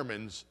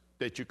sermons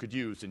that you could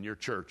use in your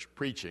church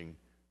preaching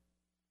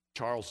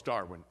Charles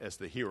Darwin as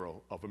the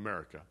hero of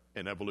America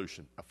and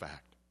evolution a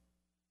fact.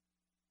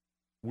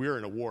 We're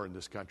in a war in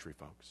this country,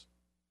 folks.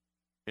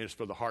 And it's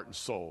for the heart and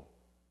soul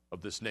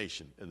of this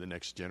nation and the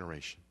next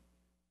generation.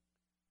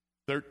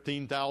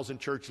 13,000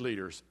 church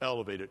leaders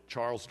elevated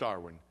Charles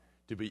Darwin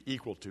to be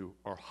equal to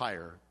or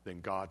higher than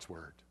God's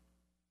Word.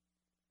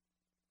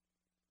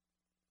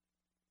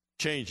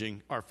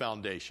 Changing our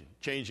foundation,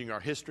 changing our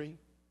history,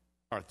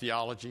 our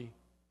theology,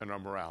 and our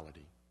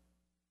morality.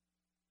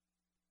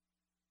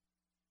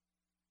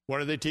 What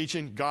are they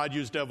teaching? God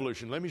used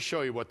evolution. Let me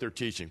show you what they're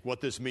teaching,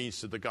 what this means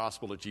to the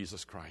gospel of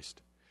Jesus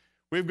Christ.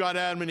 We've got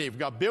Adam and Eve. We've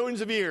got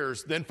billions of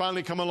years, then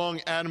finally come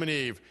along Adam and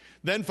Eve.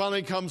 Then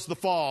finally comes the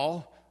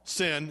fall,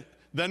 sin.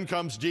 Then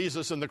comes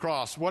Jesus and the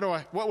cross. What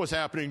was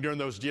happening during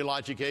those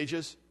geologic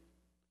ages?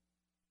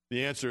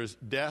 The answer is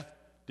death,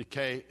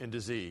 decay, and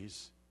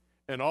disease.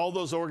 And all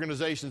those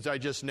organizations I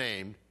just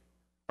named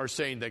are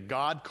saying that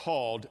God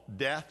called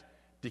death,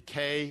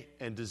 decay,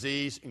 and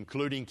disease,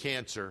 including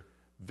cancer,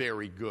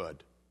 very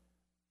good.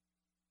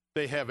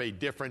 They have a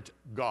different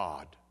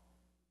God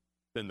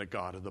than the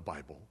God of the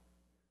Bible.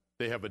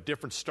 They have a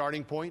different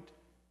starting point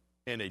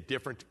and a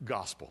different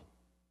gospel.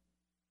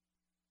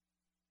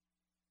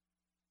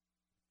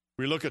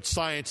 We look at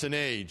science and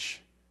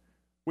age.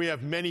 We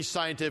have many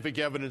scientific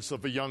evidence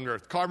of a young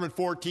earth.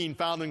 Carbon-14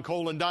 found in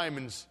coal and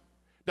diamonds.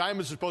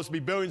 Diamonds are supposed to be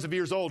billions of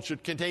years old,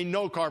 should contain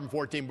no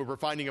carbon-14, but we're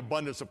finding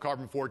abundance of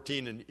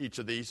carbon-14 in each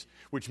of these,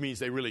 which means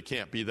they really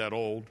can't be that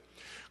old.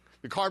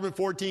 The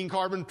carbon-14,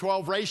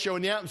 carbon-12 ratio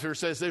in the atmosphere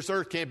says this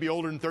earth can't be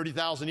older than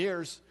 30,000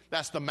 years.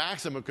 That's the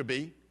maximum it could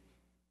be.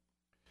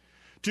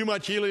 Too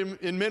much helium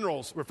in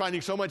minerals. We're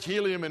finding so much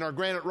helium in our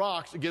granite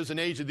rocks, it gives an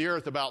age of the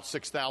earth about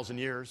 6,000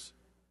 years.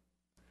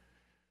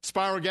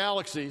 Spiral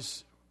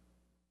galaxies.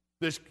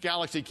 This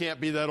galaxy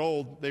can't be that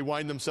old. They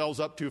wind themselves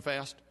up too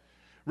fast.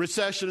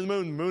 Recession of the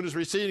moon. The moon is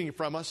receding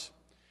from us.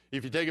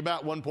 If you take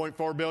about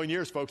 1.4 billion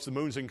years, folks, the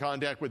moon's in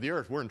contact with the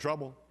earth. We're in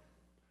trouble.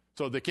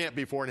 So they can't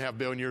be 4.5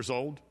 billion years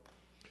old.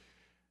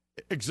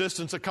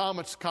 Existence of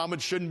comets.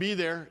 Comets shouldn't be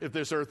there if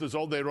this earth is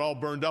old. They were all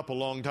burned up a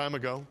long time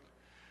ago.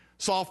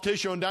 Soft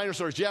tissue and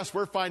dinosaurs. Yes,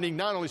 we're finding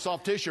not only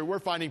soft tissue, we're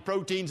finding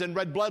proteins and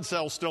red blood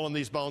cells still in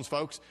these bones,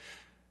 folks.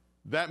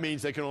 That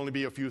means they can only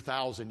be a few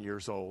thousand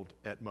years old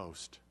at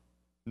most,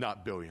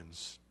 not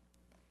billions.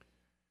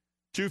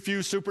 Too few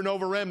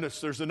supernova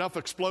remnants. There's enough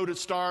exploded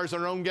stars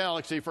in our own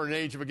galaxy for an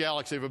age of a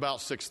galaxy of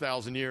about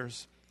 6,000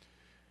 years.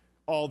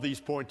 all these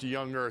point to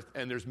young earth,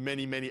 and there's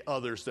many, many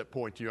others that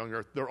point to young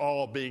earth. They're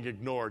all being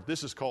ignored.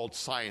 This is called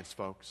science,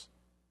 folks.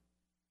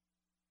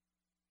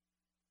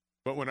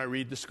 But when I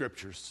read the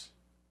Scriptures,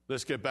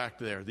 let's get back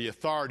to there. The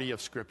authority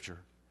of Scripture.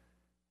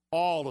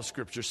 All of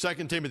Scripture.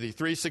 2 Timothy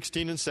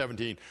 3:16 and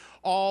 17.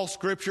 All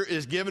Scripture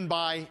is given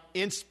by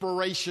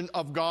inspiration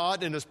of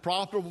God and is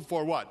profitable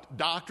for what?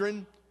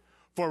 Doctrine,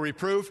 for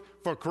reproof,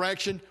 for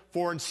correction,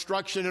 for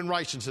instruction in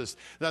righteousness,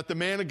 that the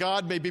man of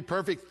God may be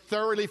perfect,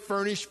 thoroughly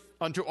furnished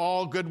unto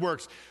all good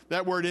works.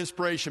 That word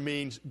inspiration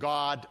means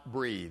God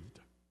breathed.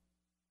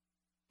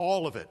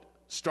 All of it,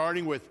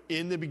 starting with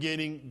in the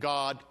beginning,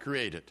 God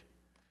created.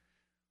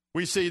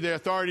 We see the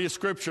authority of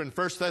Scripture in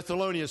 1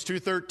 Thessalonians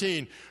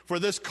 2:13. For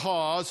this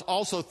cause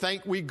also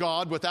thank we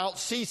God without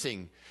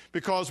ceasing,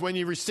 because when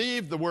you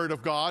received the word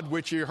of God,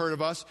 which you heard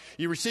of us,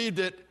 you received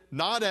it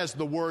not as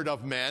the word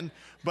of men,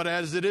 but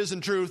as it is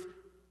in truth,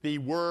 the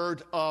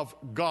word of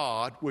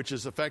God, which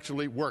is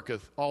effectually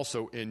worketh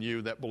also in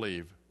you that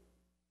believe.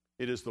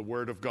 It is the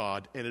word of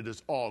God, and it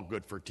is all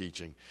good for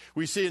teaching.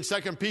 We see in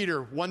 2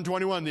 Peter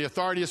 1:21, the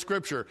authority of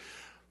Scripture.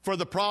 For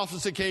the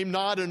prophecy came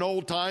not in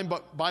old time,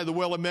 but by the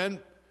will of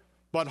men,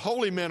 but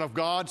holy men of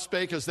God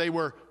spake as they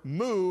were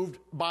moved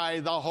by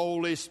the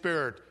Holy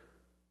Spirit.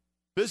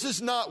 This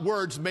is not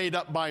words made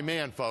up by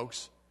man,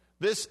 folks.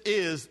 This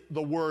is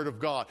the Word of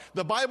God.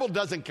 The Bible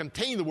doesn't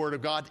contain the Word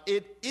of God.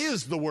 It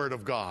is the Word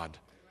of God.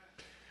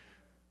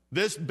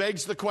 This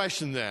begs the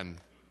question then,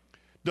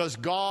 does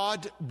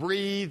God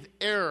breathe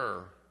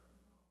error,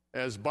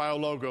 as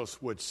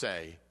BioLogos would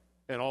say,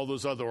 and all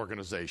those other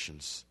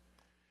organizations?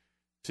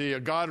 See,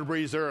 a God who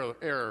breathes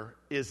error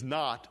is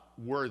not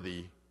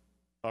worthy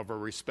of our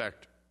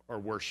respect or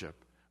worship.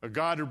 A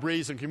God who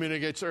breathes and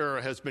communicates error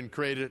has been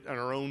created in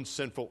our own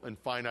sinful and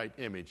finite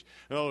image.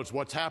 In other words,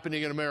 what's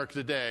happening in America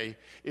today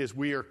is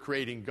we are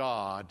creating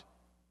God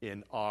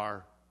in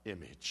our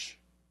image.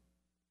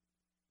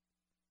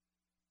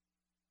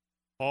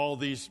 All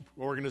these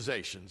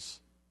organizations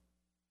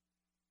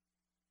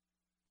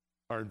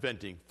are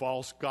inventing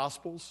false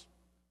gospels,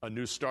 a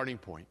new starting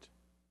point,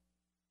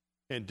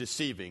 and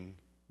deceiving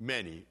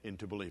many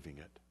into believing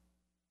it.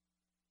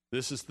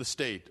 This is the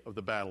state of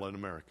the battle in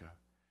America.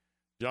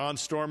 John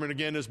Storman,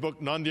 again, in his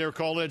book, None Dare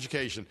Call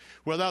Education.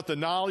 Without the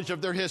knowledge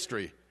of their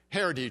history,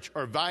 heritage,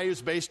 or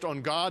values based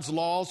on God's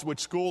laws, which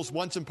schools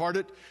once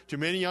imparted to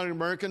many young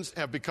Americans,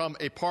 have become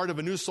a part of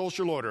a new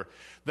social order.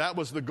 That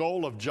was the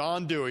goal of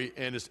John Dewey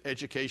and his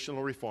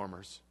educational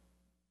reformers.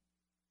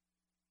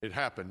 It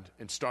happened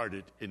and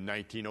started in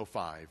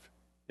 1905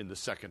 in the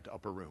second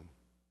upper room.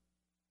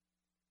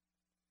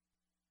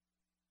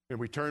 And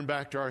we turn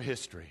back to our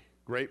history.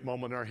 Great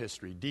moment in our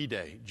history,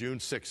 D-Day, June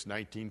 6,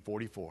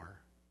 1944.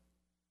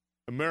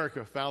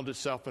 America found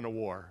itself in a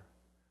war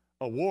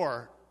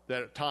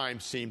that at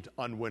times seemed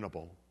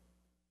unwinnable.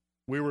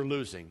 We were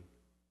losing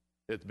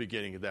at the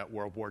beginning of that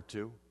World War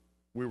II.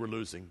 We were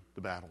losing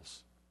the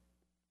battles.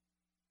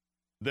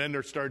 Then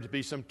there started to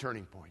be some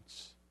turning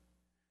points.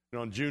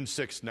 And on June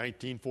 6,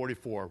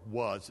 1944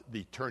 was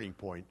the turning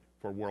point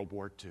for World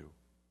War II.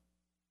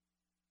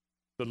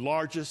 The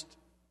largest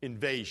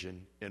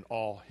invasion in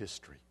all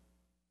history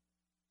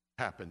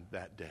happened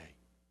that day.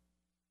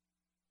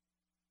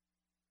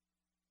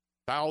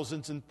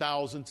 Thousands and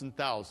thousands and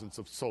thousands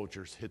of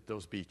soldiers hit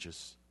those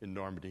beaches in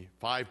Normandy,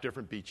 5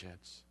 different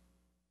beachheads.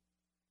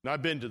 And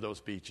I've been to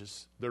those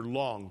beaches. They're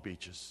long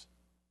beaches,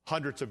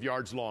 hundreds of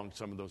yards long,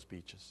 some of those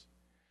beaches.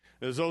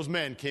 As those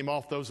men came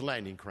off those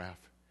landing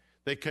craft,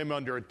 they came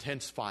under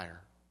intense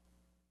fire.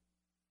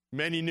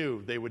 Many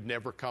knew they would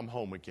never come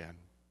home again.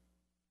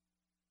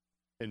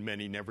 And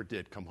many never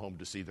did come home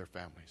to see their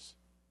families.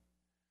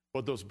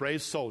 But those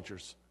brave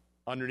soldiers,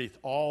 underneath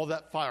all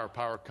that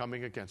firepower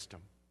coming against them,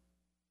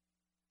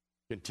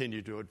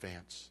 continued to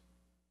advance.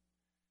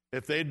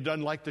 If they'd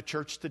done like the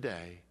church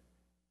today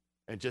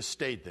and just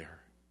stayed there,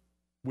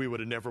 we would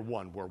have never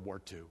won World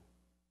War II.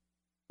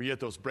 But yet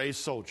those brave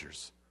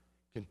soldiers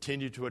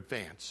continued to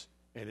advance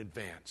and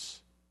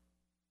advance,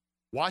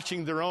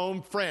 watching their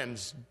own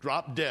friends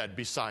drop dead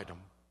beside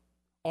them,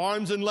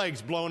 arms and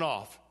legs blown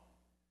off,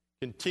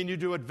 continued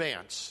to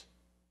advance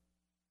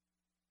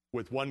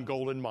with one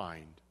goal in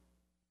mind,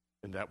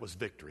 and that was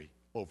victory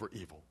over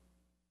evil.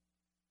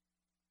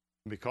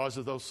 And because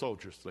of those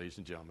soldiers, ladies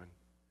and gentlemen,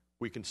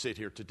 we can sit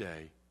here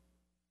today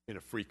in a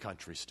free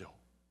country still.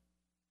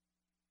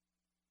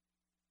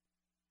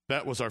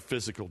 That was our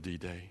physical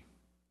D-Day.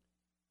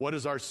 What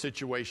is our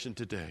situation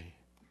today?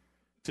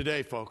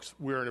 Today, folks,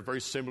 we're in a very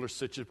similar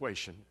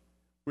situation.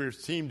 We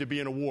seem to be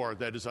in a war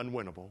that is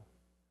unwinnable.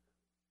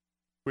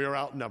 We are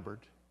outnumbered.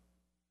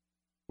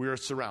 We are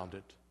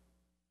surrounded.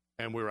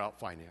 And we're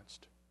outfinanced.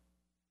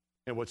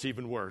 And what's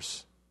even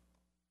worse,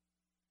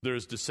 there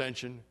is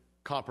dissension,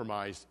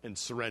 compromise, and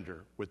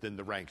surrender within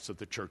the ranks of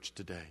the church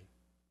today.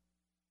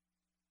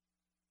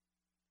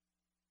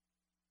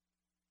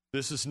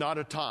 This is not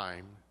a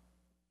time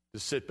to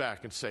sit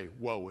back and say,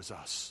 woe is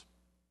us.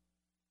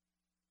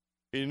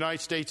 In the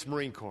United States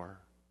Marine Corps,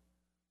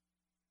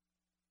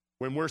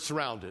 when we're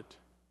surrounded,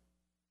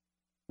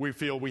 we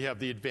feel we have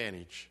the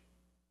advantage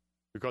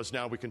because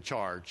now we can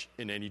charge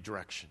in any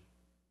direction.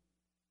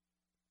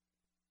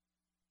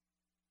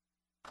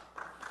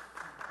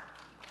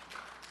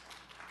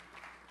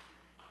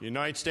 The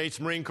United States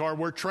Marine Corps,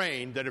 we're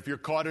trained that if you're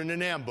caught in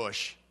an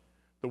ambush,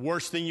 the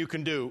worst thing you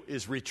can do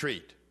is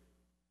retreat.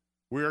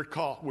 We are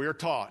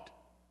taught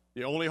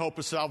the only hope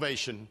of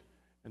salvation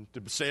and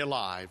to stay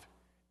alive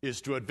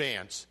is to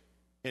advance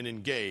and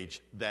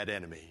engage that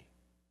enemy.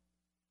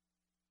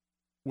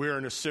 We're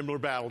in a similar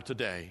battle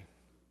today,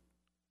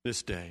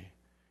 this day.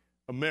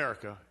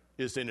 America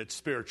is in its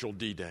spiritual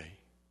D-Day.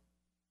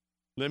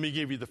 Let me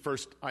give you the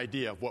first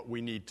idea of what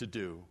we need to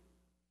do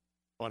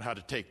on how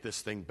to take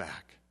this thing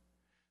back.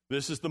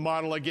 This is the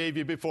model I gave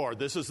you before.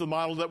 This is the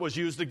model that was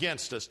used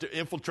against us to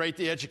infiltrate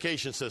the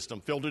education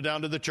system, filter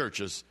down to the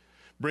churches,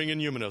 bring in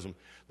humanism.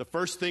 The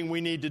first thing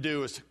we need to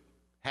do is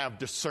have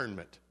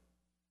discernment.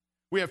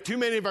 We have too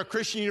many of our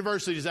Christian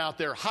universities out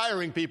there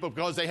hiring people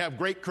because they have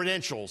great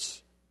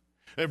credentials.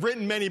 They've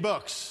written many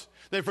books.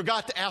 They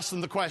forgot to ask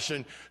them the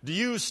question, do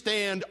you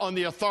stand on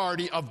the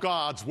authority of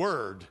God's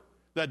Word?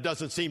 That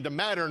doesn't seem to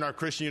matter in our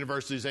Christian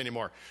universities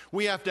anymore.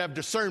 We have to have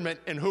discernment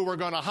in who we're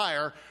going to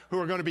hire, who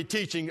are going to be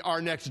teaching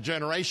our next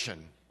generation.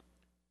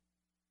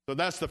 So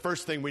that's the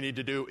first thing we need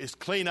to do is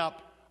clean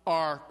up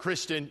our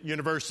Christian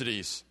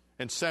universities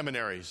and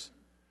seminaries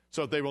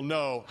so that they will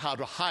know how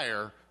to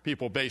hire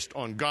people based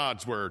on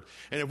God's Word.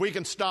 And if we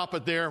can stop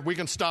it there, we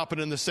can stop it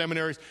in the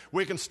seminaries,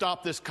 we can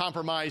stop this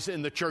compromise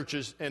in the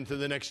churches and to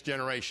the next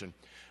generation.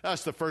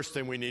 That's the first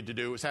thing we need to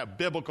do is have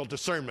biblical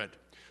discernment.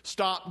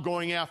 Stop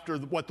going after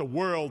what the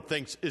world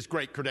thinks is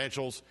great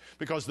credentials,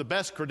 because the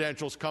best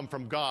credentials come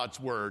from God's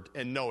Word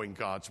and knowing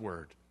God's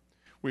Word.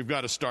 We've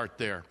got to start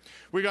there.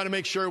 We've got to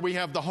make sure we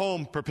have the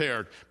home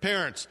prepared.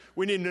 Parents,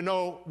 we need to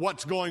know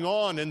what's going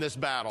on in this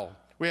battle.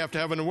 We have to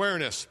have an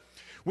awareness.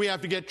 We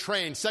have to get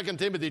trained. 2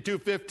 Timothy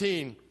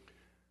 2:15,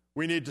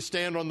 we need to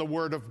stand on the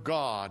Word of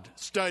God,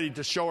 study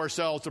to show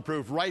ourselves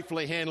approved,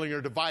 rightfully handling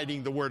or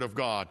dividing the Word of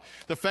God.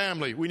 The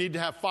family, we need to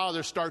have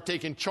fathers start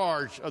taking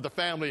charge of the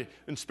family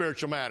in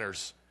spiritual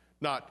matters,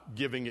 not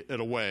giving it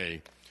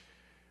away.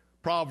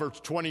 Proverbs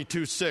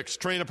 22:6,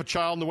 train up a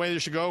child in the way they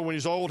should go. When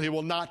he's old, he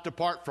will not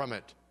depart from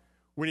it.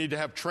 We need to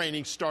have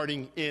training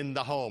starting in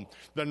the home.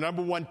 The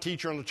number one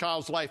teacher in a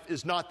child's life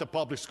is not the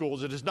public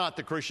schools. It is not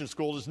the Christian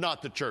schools. It is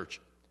not the church.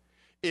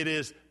 It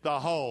is the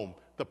home.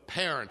 The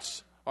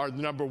parents are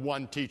the number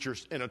one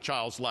teachers in a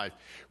child's life.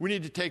 We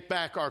need to take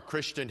back our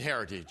Christian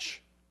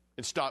heritage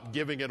and stop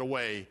giving it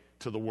away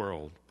to the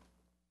world.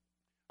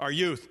 Our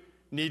youth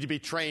need to be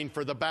trained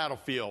for the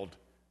battlefield.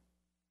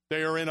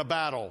 They are in a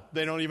battle.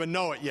 They don't even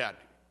know it yet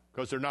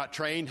because they're not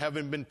trained,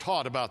 haven't been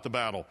taught about the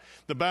battle.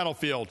 The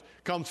battlefield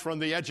comes from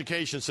the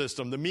education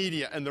system. The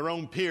media and their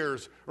own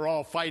peers are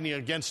all fighting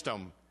against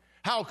them.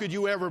 How could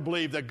you ever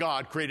believe that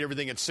God created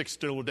everything in 6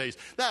 days?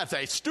 That's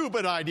a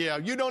stupid idea.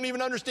 You don't even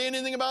understand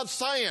anything about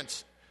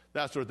science.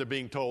 That's what they're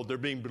being told. They're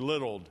being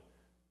belittled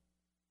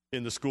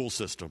in the school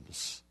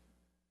systems.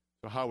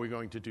 So how are we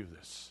going to do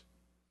this?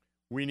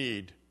 We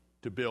need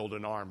to build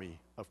an army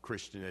of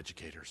Christian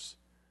educators.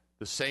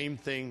 The same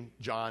thing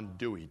John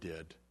Dewey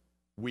did,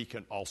 we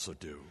can also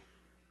do.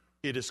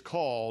 It is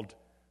called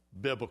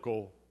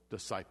biblical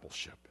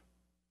discipleship.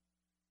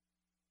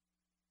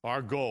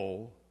 Our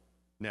goal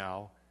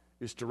now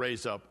is to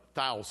raise up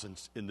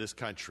thousands in this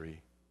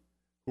country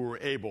who are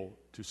able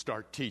to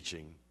start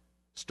teaching,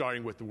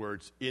 starting with the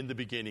words, in the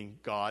beginning,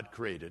 God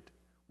created,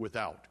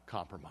 without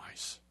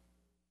compromise.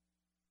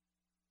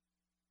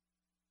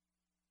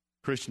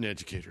 Christian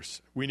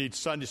educators. We need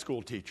Sunday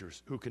school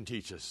teachers who can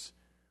teach us.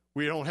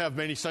 We don't have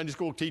many Sunday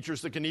school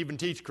teachers that can even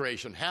teach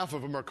creation. Half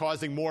of them are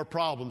causing more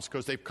problems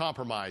because they've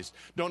compromised,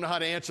 don't know how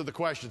to answer the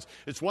questions.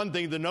 It's one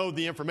thing to know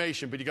the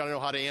information, but you got to know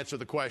how to answer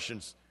the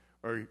questions,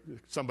 or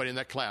somebody in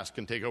that class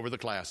can take over the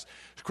class.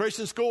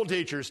 Christian school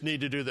teachers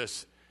need to do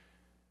this.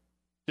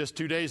 Just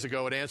 2 days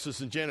ago at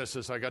Answers in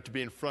Genesis, I got to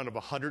be in front of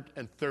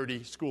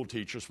 130 school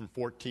teachers from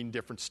 14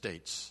 different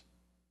states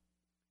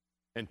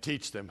and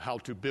teach them how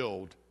to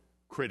build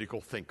critical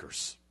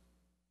thinkers.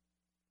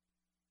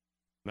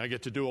 And I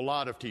get to do a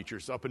lot of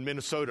teachers. Up in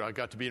Minnesota, I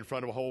got to be in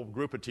front of a whole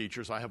group of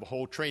teachers. I have a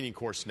whole training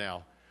course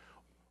now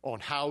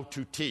on how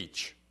to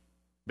teach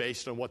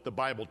based on what the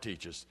Bible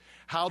teaches.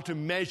 How to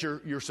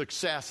measure your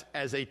success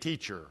as a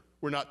teacher.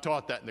 We're not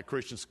taught that in the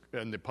Christian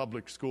and the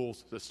public school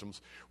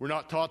systems. We're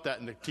not taught that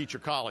in the teacher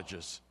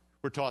colleges.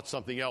 We're taught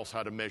something else,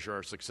 how to measure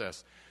our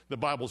success. The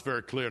Bible's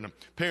very clear on them.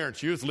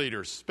 Parents, youth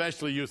leaders,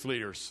 especially youth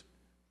leaders,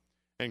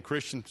 and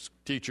Christian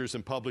teachers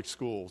in public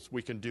schools,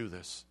 we can do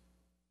this.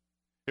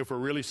 If we're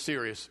really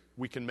serious,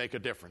 we can make a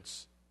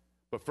difference.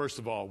 But first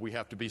of all, we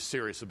have to be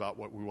serious about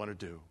what we want to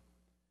do.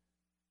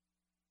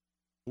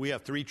 We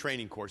have 3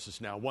 training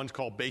courses now. One's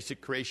called Basic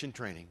Creation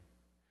Training.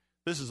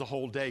 This is a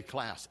whole day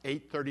class,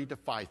 8:30 to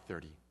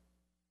 5:30.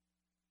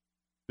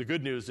 The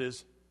good news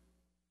is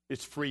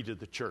it's free to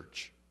the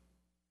church.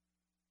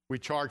 We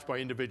charge by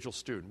individual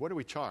student. What do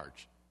we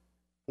charge?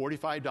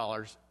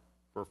 $45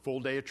 for a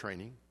full day of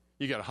training.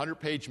 You get a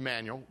 100-page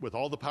manual with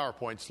all the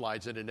PowerPoint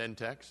slides in and end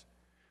text.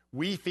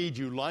 We feed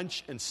you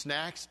lunch and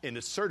snacks, and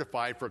it's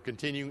certified for a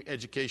continuing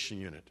education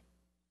unit.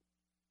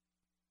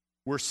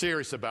 We're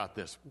serious about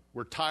this.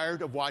 We're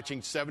tired of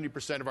watching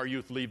 70% of our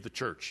youth leave the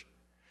church.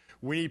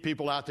 We need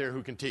people out there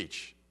who can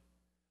teach.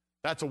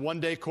 That's a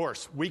one-day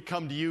course. We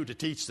come to you to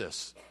teach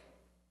this.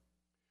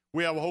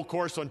 We have a whole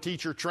course on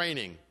teacher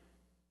training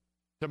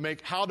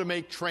how to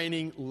make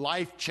training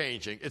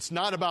life-changing. It's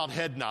not about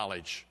head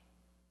knowledge.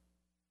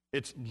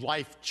 It's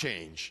life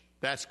change.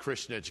 That's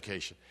Christian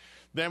education.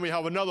 Then we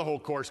have another whole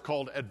course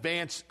called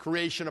Advanced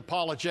Creation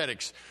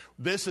Apologetics.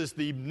 This is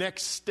the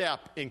next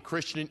step in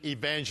Christian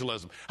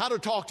evangelism. How to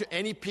talk to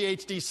any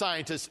PhD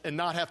scientist and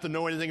not have to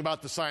know anything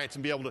about the science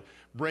and be able to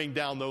bring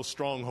down those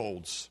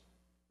strongholds.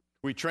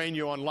 We train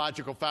you on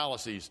logical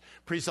fallacies,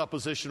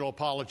 presuppositional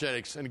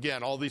apologetics, and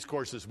again, all these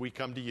courses, we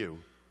come to you.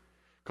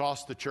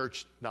 Cost the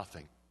church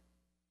nothing.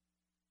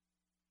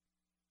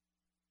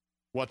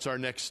 What's our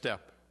next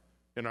step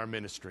in our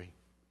ministry?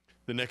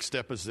 The next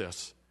step is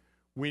this.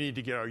 We need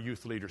to get our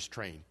youth leaders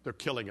trained. They're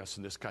killing us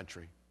in this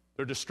country.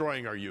 They're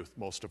destroying our youth,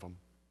 most of them.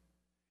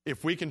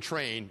 If we can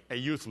train a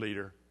youth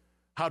leader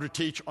how to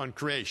teach on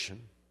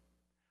creation,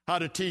 how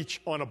to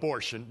teach on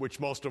abortion, which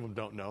most of them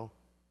don't know,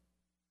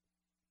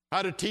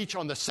 how to teach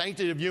on the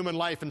sanctity of human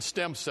life and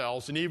stem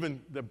cells, and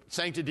even the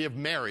sanctity of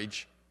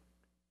marriage,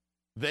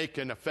 they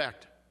can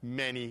affect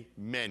many,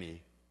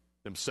 many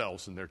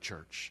themselves in their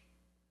church.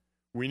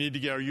 We need to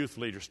get our youth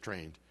leaders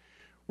trained.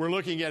 We're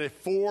looking at a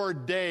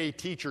 4-day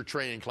teacher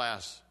training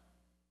class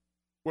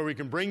where we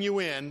can bring you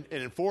in,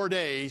 and in 4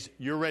 days,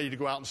 you're ready to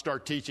go out and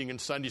start teaching in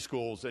Sunday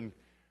schools and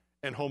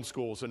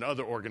homeschools and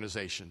other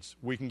organizations.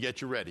 We can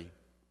get you ready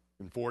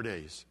in 4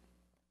 days.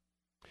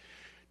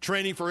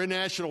 Training for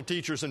international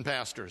teachers and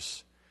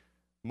pastors.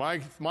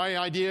 My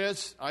idea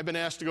is, I've been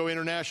asked to go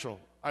international.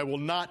 I will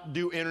not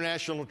do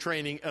international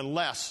training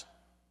unless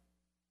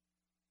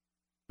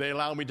they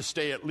allow me to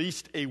stay at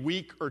least a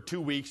week or 2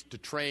 weeks to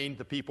train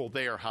the people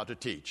there how to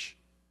teach.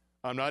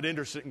 I'm not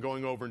interested in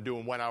going over and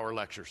doing 1-hour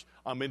lectures.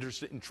 I'm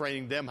interested in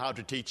training them how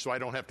to teach so I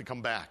don't have to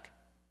come back.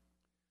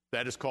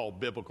 That is called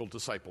biblical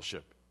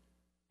discipleship.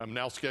 I'm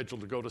now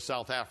scheduled to go to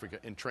South Africa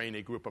and train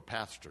a group of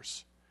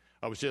pastors.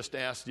 I was just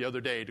asked the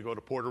other day to go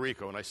to Puerto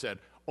Rico, and I said,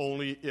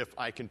 only if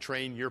I can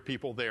train your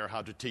people there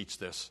how to teach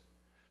this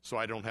so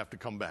I don't have to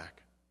come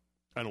back.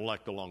 I don't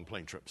like the long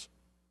plane trips.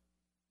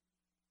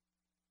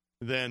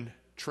 Then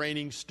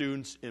training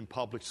students in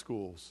public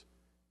schools.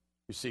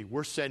 You see,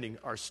 we're sending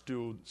our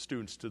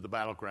students to the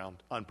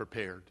battleground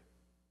unprepared.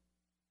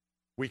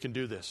 We can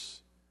do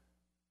this.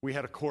 We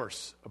had a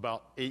course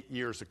about 8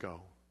 years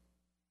ago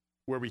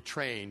where we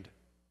trained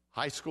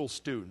high school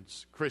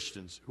students,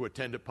 Christians, who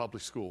attended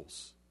public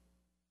schools.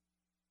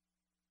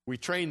 We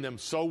trained them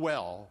so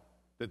well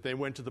that they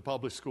went to the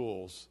public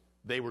schools,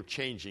 they were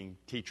changing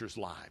teachers'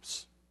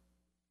 lives.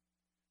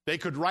 They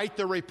could write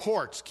their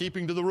reports,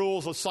 keeping to the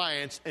rules of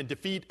science, and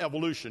defeat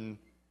evolution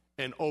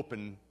and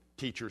open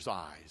teachers'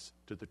 eyes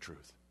to the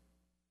truth.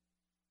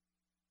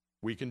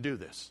 We can do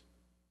this.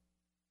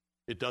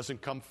 It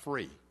doesn't come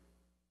free.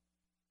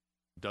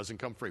 It doesn't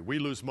come free. We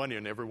lose money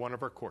on every one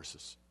of our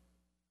courses.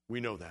 We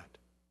know that.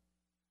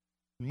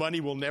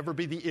 Money will never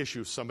be the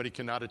issue if somebody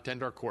cannot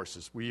attend our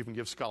courses. We even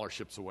give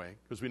scholarships away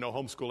because we know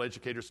homeschool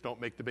educators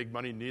don't make the big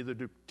money, neither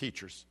do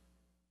teachers.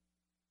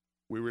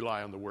 We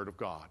rely on the Word of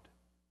God.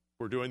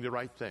 We're doing the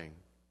right thing.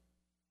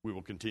 We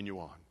will continue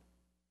on.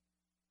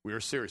 We are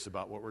serious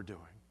about what we're doing.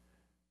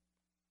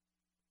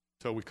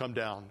 So we come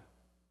down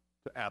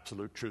to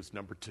absolute truth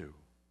number 2,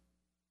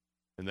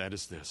 and that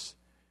is this.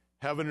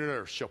 Heaven and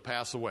earth shall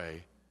pass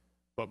away,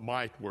 but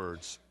my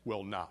words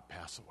will not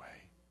pass away.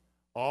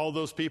 All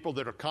those people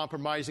that are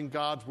compromising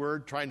God's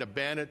word, trying to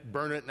ban it,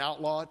 burn it, and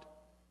outlaw it,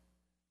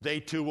 they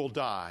too will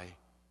die,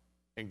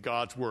 and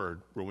God's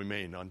word will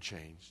remain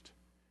unchanged.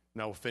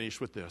 Now we'll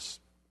finish with this.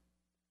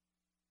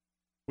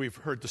 We've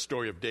heard the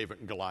story of David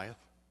and Goliath.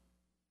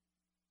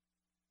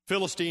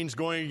 Philistines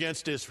going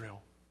against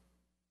Israel.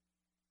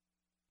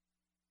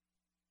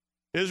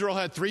 Israel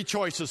had 3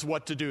 choices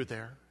what to do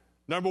there.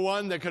 Number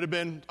 1, they could have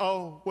been,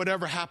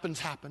 whatever happens,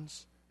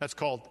 happens. That's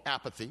called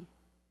apathy.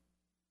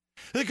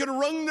 They could have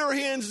wrung their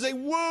hands and say,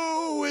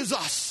 woe is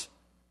us.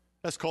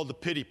 That's called the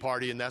pity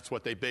party, and that's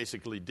what they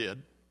basically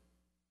did.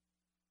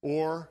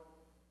 Or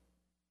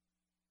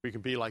we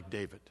can be like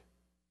David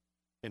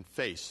and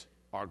face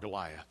our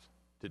Goliath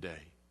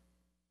today,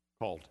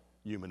 called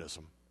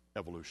humanism,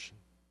 evolution.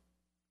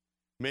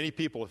 Many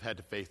people have had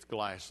to face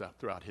Goliaths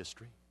throughout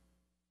history.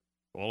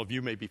 All of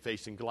you may be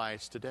facing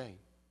Goliaths today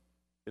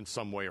in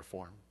some way or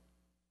form.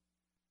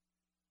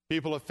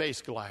 People have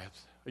faced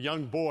Goliath. A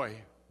young boy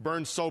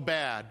burned so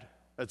bad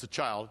as a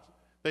child,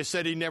 they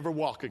said he'd never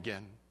walk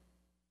again.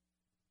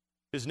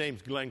 His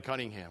name's Glenn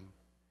Cunningham.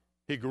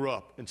 He grew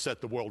up and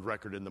set the world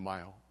record in the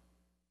mile.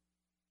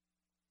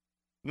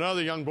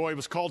 Another young boy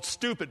was called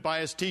stupid by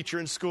his teacher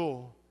in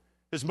school.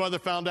 His mother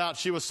found out.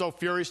 She was so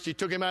furious, she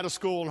took him out of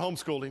school and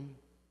homeschooled him.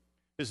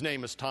 His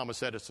name is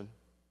Thomas Edison.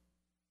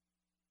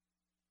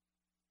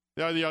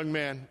 The other young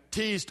man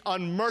teased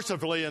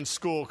unmercifully in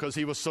school because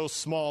he was so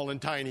small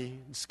and tiny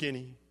and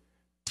skinny.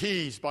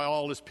 teased by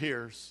all his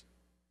peers.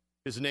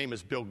 His name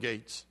is Bill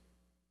Gates.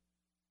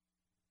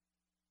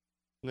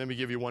 Let me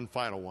give you one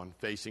final one,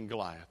 facing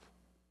Goliath.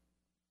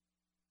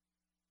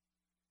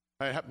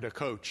 I happened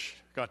to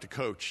got to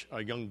coach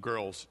a young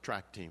girls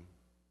track team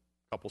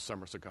a couple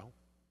summers ago.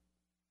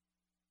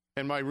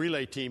 And my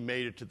relay team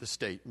made it to the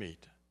state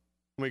meet.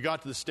 When we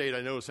got to the state,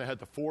 I noticed I had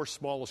the 4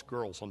 smallest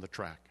girls on the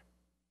track.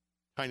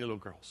 Tiny little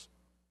girls.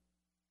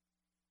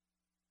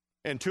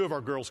 And 2 of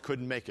our girls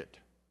couldn't make it.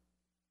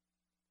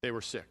 They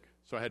were sick.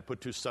 So I had to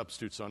put 2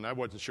 substitutes on. I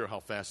wasn't sure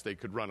how fast they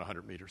could run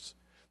 100 meters.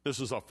 This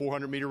was a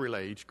 400-meter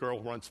relay. Each girl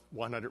runs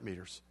 100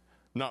 meters.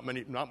 Not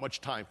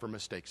much time for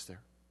mistakes there.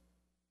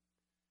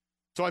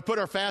 So I put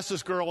our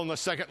fastest girl on the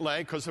second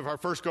leg because if our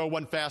first girl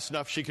wasn't fast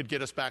enough, she could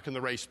get us back in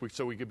the race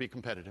so we could be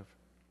competitive.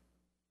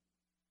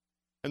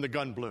 And the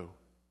gun blew.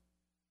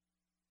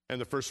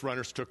 And the first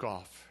runners took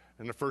off.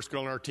 And the first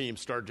girl on our team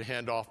started to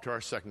hand off to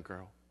our second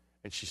girl.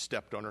 And she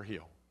stepped on her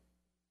heel.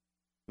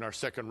 And our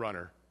second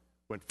runner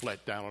went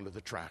flat down onto the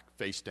track,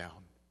 face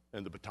down,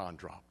 and the baton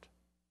dropped.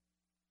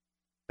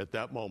 At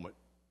that moment,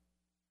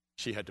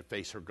 she had to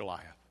face her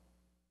Goliath.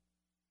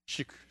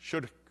 She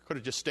could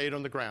have just stayed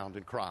on the ground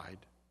and cried,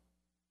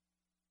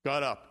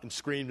 got up and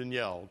screamed and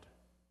yelled,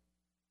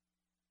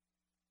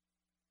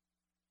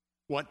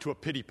 went to a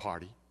pity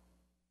party,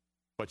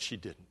 but she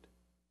didn't.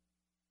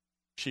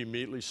 She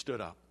immediately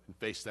stood up and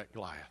faced that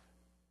Goliath,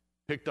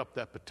 picked up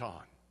that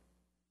baton,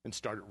 and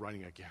started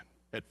running again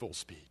at full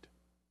speed.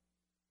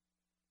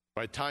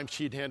 By the time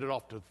she'd handed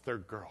off to the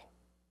third girl,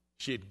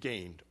 she had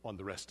gained on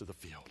the rest of the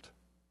field.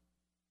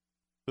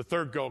 The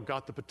third girl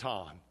got the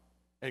baton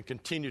and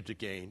continued to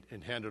gain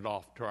and handed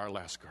off to our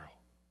last girl.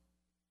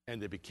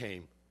 And they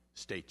became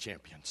state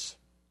champions.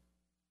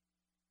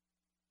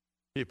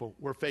 People,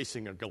 we're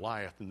facing a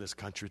Goliath in this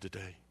country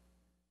today.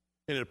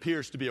 And it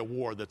appears to be a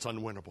war that's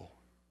unwinnable.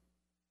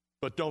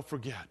 But don't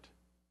forget,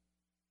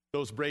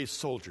 those brave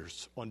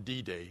soldiers on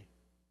D-Day,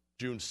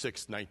 June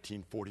 6,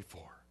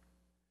 1944.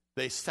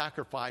 They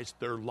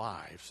sacrificed their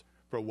lives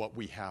for what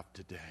we have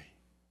today.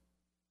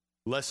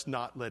 Let's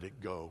not let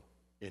it go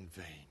in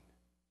vain.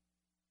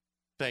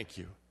 Thank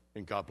you,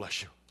 and God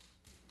bless you.